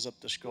rolls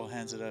up the scroll,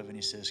 hands it over, and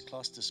he says,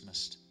 class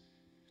dismissed.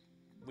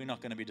 We're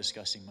not going to be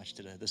discussing much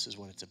today. This is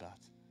what it's about.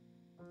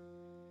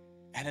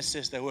 And it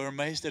says they were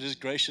amazed at his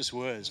gracious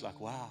words,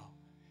 like, wow.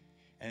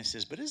 And it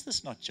says, but is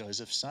this not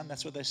Joseph's son?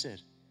 That's what they said.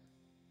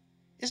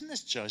 Isn't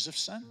this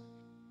Joseph's son?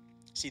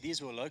 See,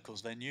 these were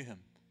locals. They knew him.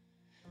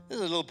 This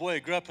is a little boy who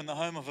grew up in the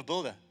home of a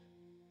builder.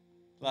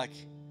 Like,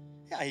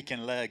 yeah, he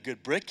can lay a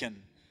good brick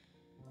and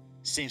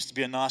seems to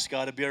be a nice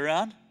guy to be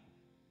around.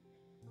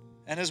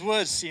 And his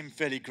words seem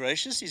fairly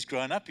gracious. He's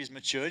grown up, he's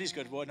matured, he's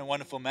got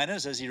wonderful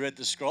manners. As he read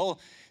the scroll,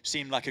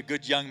 seemed like a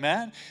good young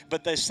man.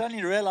 But they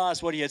suddenly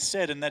realized what he had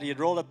said and that he had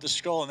rolled up the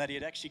scroll and that he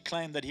had actually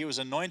claimed that he was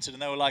anointed.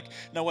 And they were like,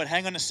 no, what,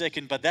 hang on a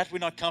second, but that we're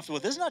not comfortable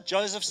with. Isn't that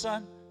Joseph's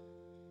son?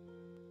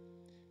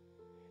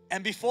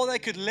 And before they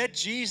could let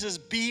Jesus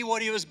be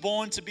what he was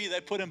born to be,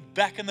 they put him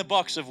back in the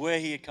box of where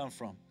he had come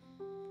from.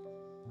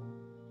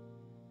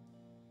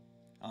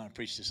 I'm going to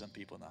preach to some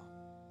people now.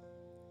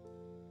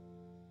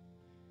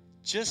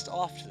 Just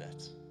after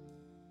that,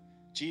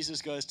 Jesus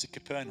goes to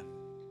Capernaum,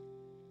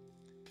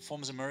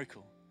 performs a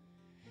miracle.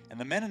 And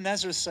the men in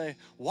Nazareth say,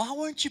 why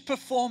won't you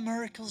perform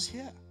miracles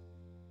here?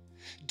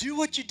 Do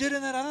what you did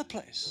in that other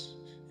place.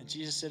 And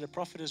Jesus said, a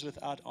prophet is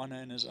without honor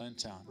in his own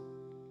town.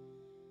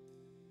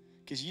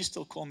 Because you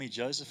still call me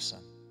Joseph's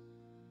son.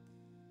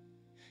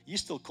 You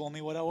still call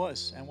me what I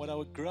was and what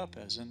I grew up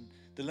as and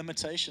the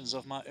limitations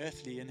of my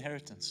earthly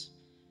inheritance.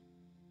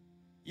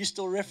 You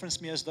still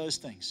reference me as those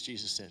things,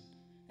 Jesus said.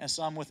 And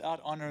so I'm without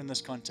honor in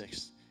this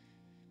context.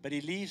 But he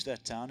leaves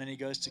that town and he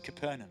goes to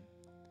Capernaum,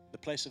 the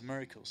place of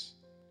miracles.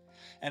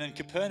 And in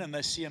Capernaum,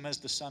 they see him as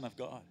the Son of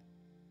God.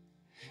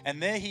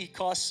 And there he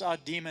casts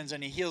out demons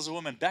and he heals a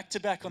woman. Back to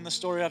back on the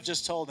story I've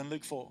just told in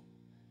Luke 4.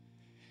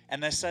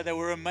 And they say they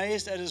were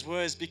amazed at his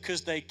words because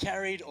they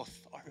carried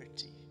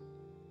authority.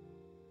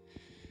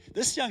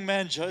 This young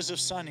man,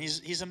 Joseph's son,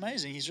 he's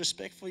amazing. He's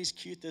respectful, he's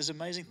cute. There's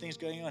amazing things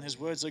going on. His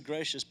words are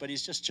gracious, but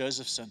he's just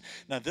Joseph's son.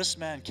 Now, this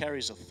man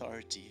carries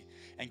authority.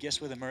 And guess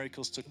where the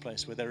miracles took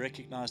place? Where they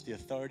recognized the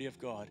authority of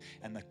God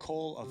and the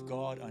call of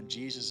God on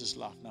Jesus'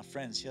 life. Now,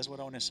 friends, here's what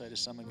I want to say to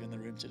some of you in the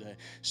room today.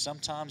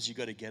 Sometimes you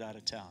got to get out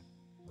of town.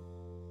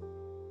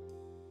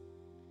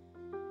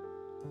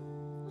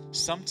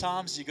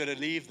 Sometimes you got to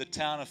leave the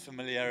town of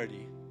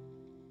familiarity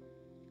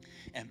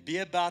and be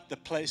about the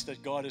place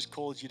that God has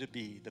called you to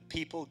be, the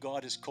people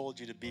God has called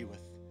you to be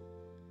with.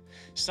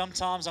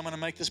 Sometimes I'm going to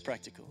make this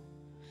practical.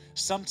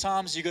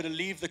 Sometimes you got to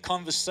leave the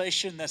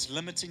conversation that's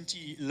limiting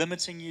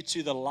you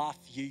to the life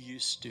you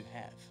used to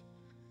have.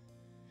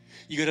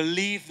 You got to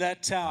leave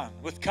that town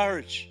with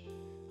courage.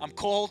 I'm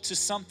called to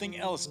something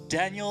else.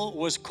 Daniel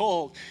was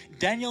called.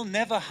 Daniel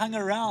never hung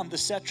around the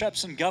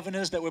satraps and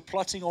governors that were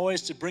plotting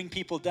always to bring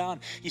people down.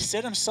 He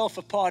set himself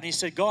apart. He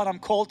said, God, I'm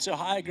called to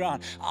higher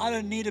ground. I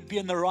don't need to be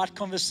in the right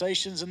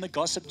conversations and the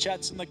gossip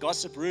chats and the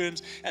gossip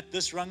rooms at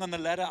this rung on the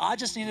ladder. I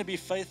just need to be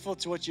faithful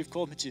to what you've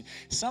called me to.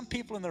 Some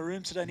people in the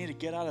room today need to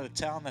get out of the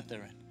town that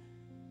they're in.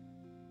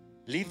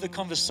 Leave the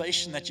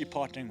conversation that you're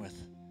partnering with.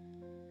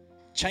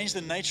 Change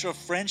the nature of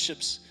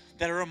friendships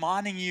that are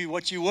reminding you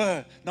what you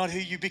were, not who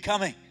you're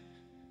becoming.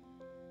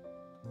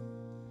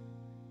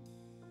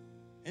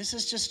 Is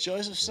this just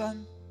Joseph's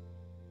son?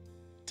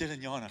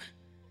 Dylan Jahnig.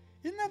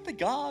 Isn't that the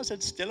guy I was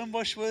at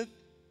Stellenbosch with?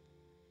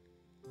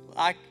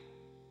 Like,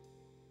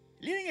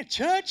 leading a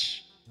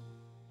church?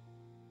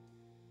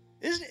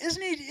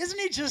 Isn't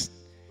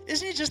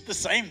he just the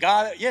same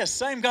guy? Yes,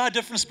 same guy,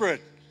 different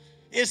spirit.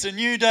 It's a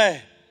new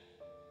day.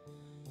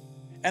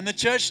 And the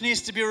church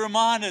needs to be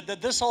reminded that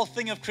this whole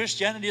thing of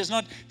Christianity is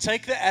not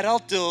take the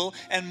adult Dill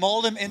and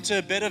mold him into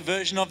a better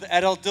version of the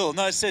adult Dill.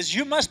 No, it says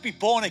you must be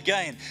born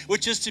again,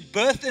 which is to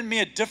birth in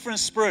me a different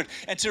spirit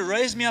and to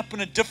raise me up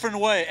in a different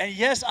way. And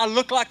yes, I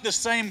look like the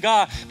same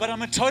guy, but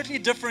I'm a totally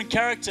different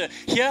character.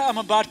 Here I'm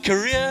about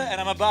career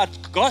and I'm about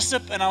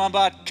gossip and I'm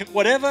about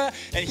whatever.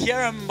 And here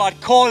I'm about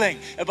calling,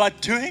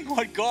 about doing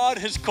what God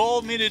has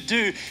called me to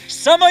do.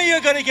 Some of you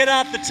are going to get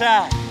out the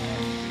town.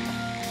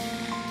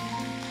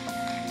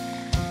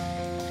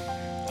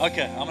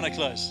 Okay, I'm going to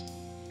close.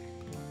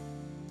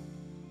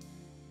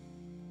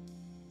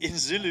 In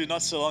Zulu,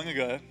 not so long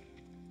ago,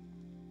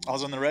 I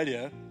was on the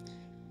radio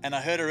and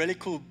I heard a really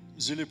cool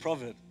Zulu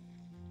proverb.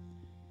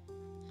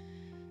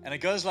 And it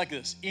goes like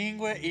this.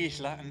 Ingwe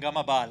ihla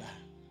ngamabala.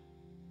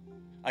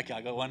 Okay,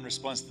 I got one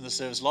response in the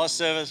service. Last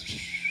service,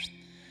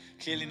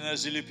 clearly no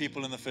Zulu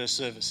people in the first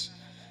service.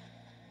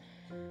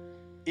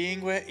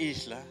 Ingwe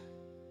ihla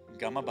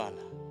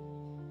ngamabala.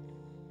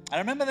 I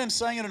remember them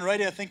saying it on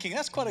radio thinking,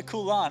 that's quite a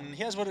cool line. And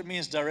here's what it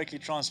means directly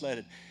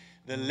translated.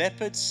 The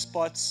leopard's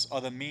spots are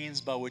the means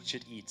by which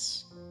it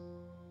eats.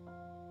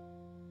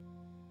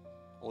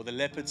 Or the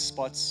leopard's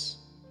spots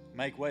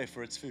make way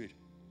for its food.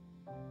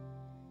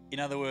 In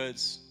other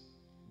words,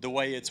 the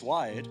way it's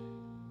wired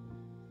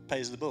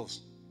pays the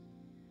bills.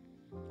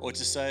 Or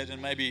to say it in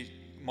maybe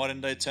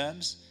modern day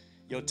terms,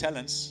 your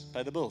talents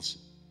pay the bills.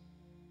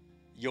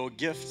 Your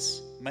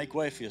gifts make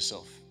way for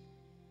yourself.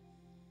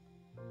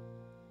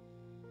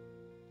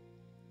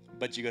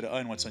 But you got to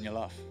own what's on your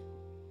life.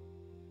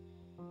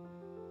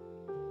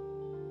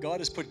 God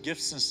has put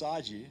gifts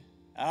inside you.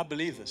 I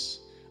believe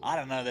this. I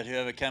don't know that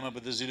whoever came up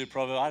with the Zulu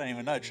proverb, I don't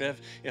even know,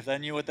 Trev, if they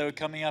knew what they were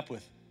coming up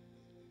with.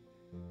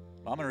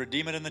 I'm going to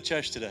redeem it in the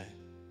church today.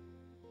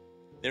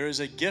 There is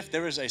a gift,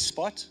 there is a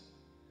spot,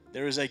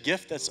 there is a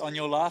gift that's on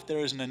your life. There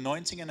is an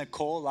anointing and a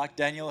call like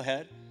Daniel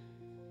had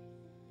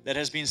that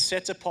has been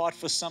set apart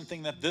for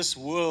something that this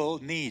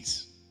world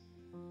needs.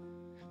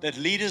 That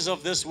leaders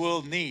of this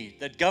world need,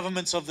 that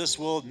governments of this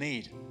world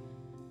need.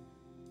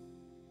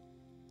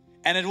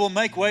 And it will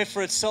make way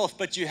for itself,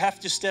 but you have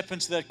to step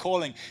into that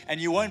calling.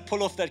 And you won't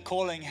pull off that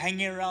calling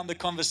hanging around the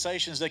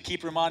conversations that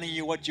keep reminding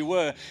you what you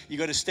were. You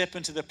got to step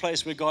into the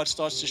place where God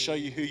starts to show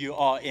you who you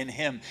are in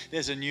Him.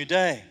 There's a new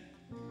day.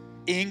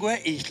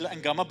 Ingwe, Ihla,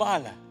 and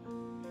Gamabala.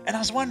 And I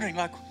was wondering,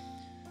 I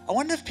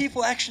wonder if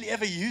people actually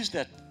ever use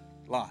that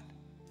line.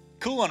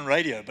 Cool on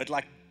radio, but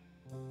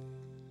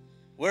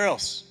where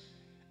else?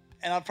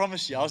 And I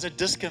promise you, I was at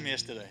Discam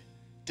yesterday.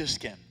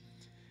 Discam.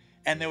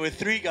 And there were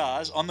 3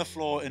 guys on the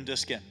floor in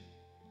Discam.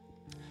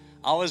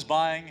 I was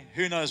buying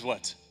who knows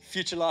what.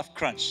 Future Life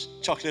Crunch,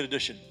 chocolate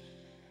edition.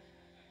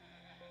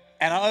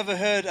 And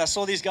I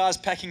saw these guys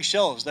packing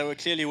shelves. They were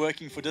clearly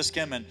working for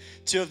Discam, and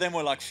 2 of them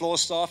were like floor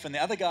staff, and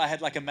the other guy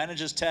had like a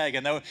manager's tag,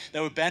 and they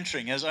were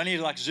bantering, as only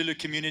like Zulu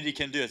community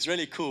can do. It's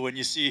really cool when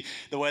you see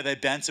the way they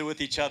banter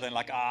with each other, and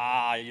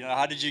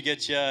how did you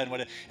get here, and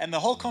whatever. And the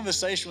whole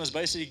conversation was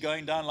basically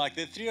going down like,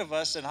 there are 3 of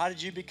us, and how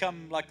did you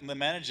become like the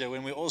manager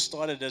when we all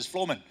started as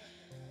floormen?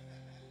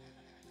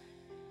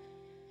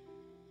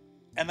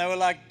 And they were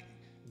like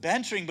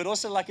bantering, but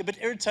also like a bit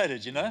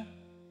irritated,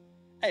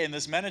 Hey, and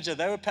this manager,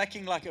 they were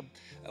packing like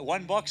a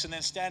 1 box and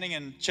then standing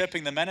and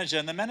chirping the manager.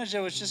 And the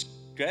manager was just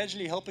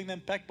gradually helping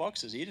them pack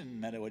boxes. He didn't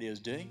matter what he was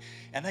doing.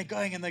 And they're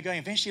going and they're going.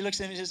 Eventually he looks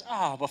at them and he says,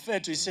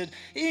 Bafetu. He said,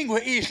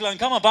 Ingwe Ishlan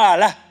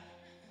Kamabala.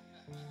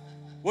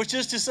 Which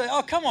is to say,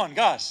 oh, come on,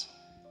 guys.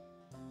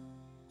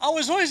 I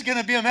was always going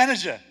to be a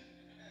manager.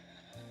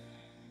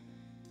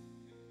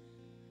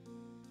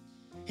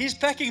 He's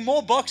packing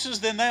more boxes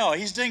than they are.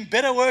 He's doing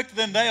better work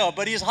than they are,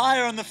 but he's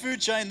higher on the food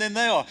chain than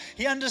they are.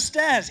 He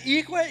understands.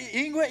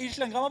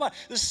 The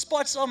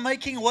spots are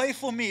making way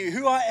for me.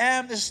 Who I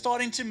am is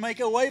starting to make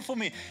a way for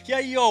me. Yeah,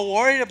 you're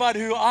worried about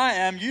who I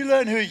am. You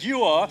learn who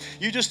you are.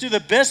 You just do the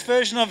best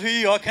version of who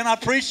you are. Can I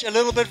preach a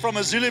little bit from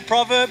a Zulu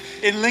proverb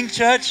in Link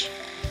Church?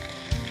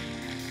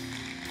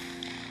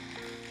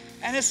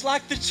 And it's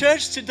like the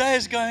church today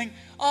is going,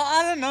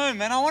 I don't know,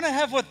 man. I want to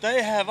have what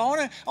they have. I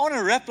want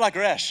to rap like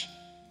Rash.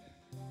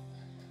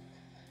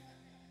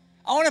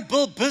 I want to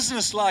build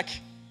business like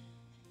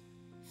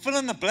fill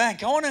in the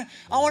blank. I want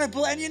to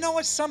build, and you know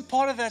what? Some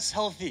part of that's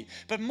healthy,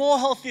 but more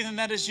healthy than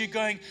that is you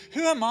going,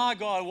 who am I,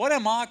 God? What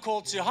am I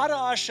called to? How do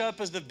I show up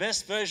as the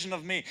best version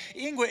of me?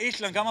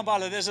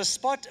 There's a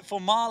spot for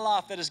my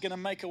life that is going to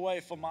make a way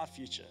for my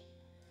future.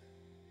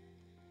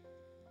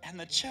 And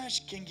the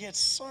church can get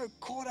so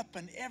caught up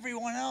in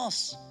everyone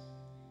else.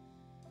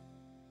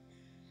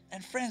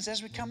 And friends,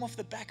 as we come off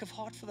the back of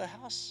Heart for the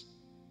House,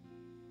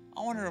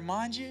 I want to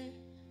remind you,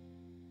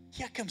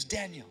 Here comes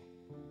Daniel.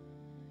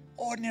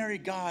 Ordinary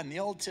guy in the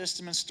Old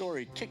Testament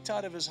story, kicked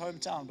out of his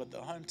hometown, but the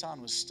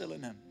hometown was still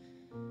in him.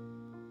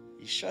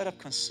 He showed up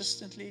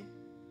consistently.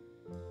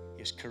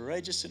 He was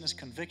courageous in his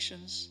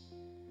convictions,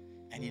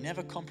 and he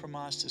never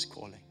compromised his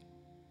calling.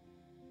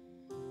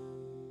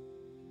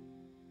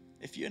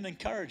 If you're an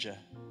encourager,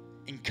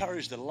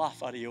 encourage the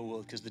life out of your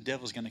world, because the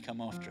devil's going to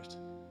come after it.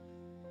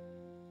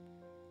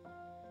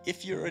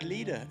 If you're a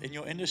leader in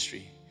your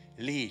industry,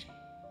 lead.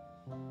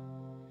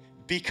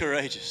 Be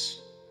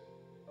courageous.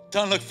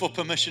 Don't look for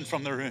permission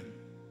from the room.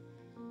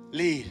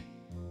 Lead.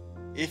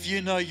 If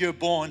you know you're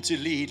born to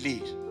lead,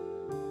 lead.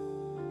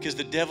 Because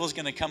the devil's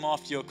going to come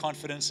after your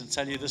confidence and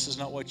tell you this is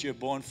not what you're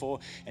born for.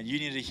 And you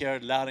need to hear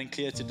it loud and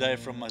clear today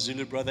from my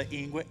Zulu brother,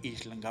 Ingwe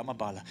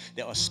Ihlangamabala.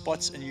 There are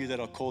spots in you that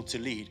are called to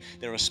lead.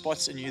 There are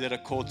spots in you that are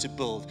called to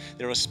build.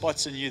 There are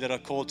spots in you that are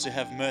called to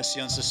have mercy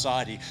on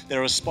society.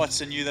 There are spots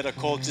in you that are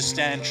called to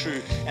stand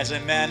true as a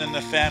man in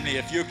the family.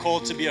 If you're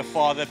called to be a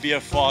father, be a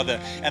father.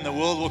 And the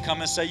world will come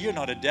and say, you're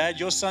not a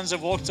dad. Your sons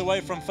have walked away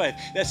from faith.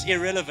 That's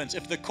irrelevant.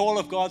 If the call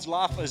of God's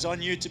life is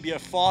on you to be a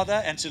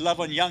father and to love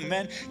on young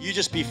men, you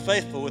just be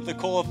faithful with the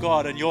call of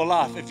God in your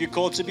life. If you're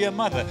called to be a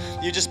mother,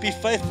 you just be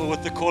faithful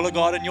with the call of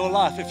God in your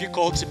life. If you're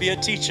called to be a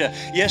teacher,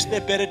 yes,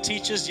 they're better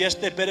teachers, yes,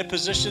 they're better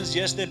positions,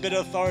 yes, they're better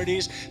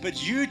authorities,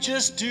 but you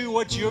just do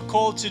what you're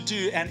called to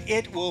do and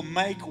it will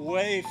make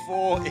way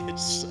for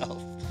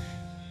itself.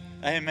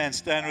 Amen.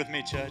 Stand with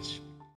me, church.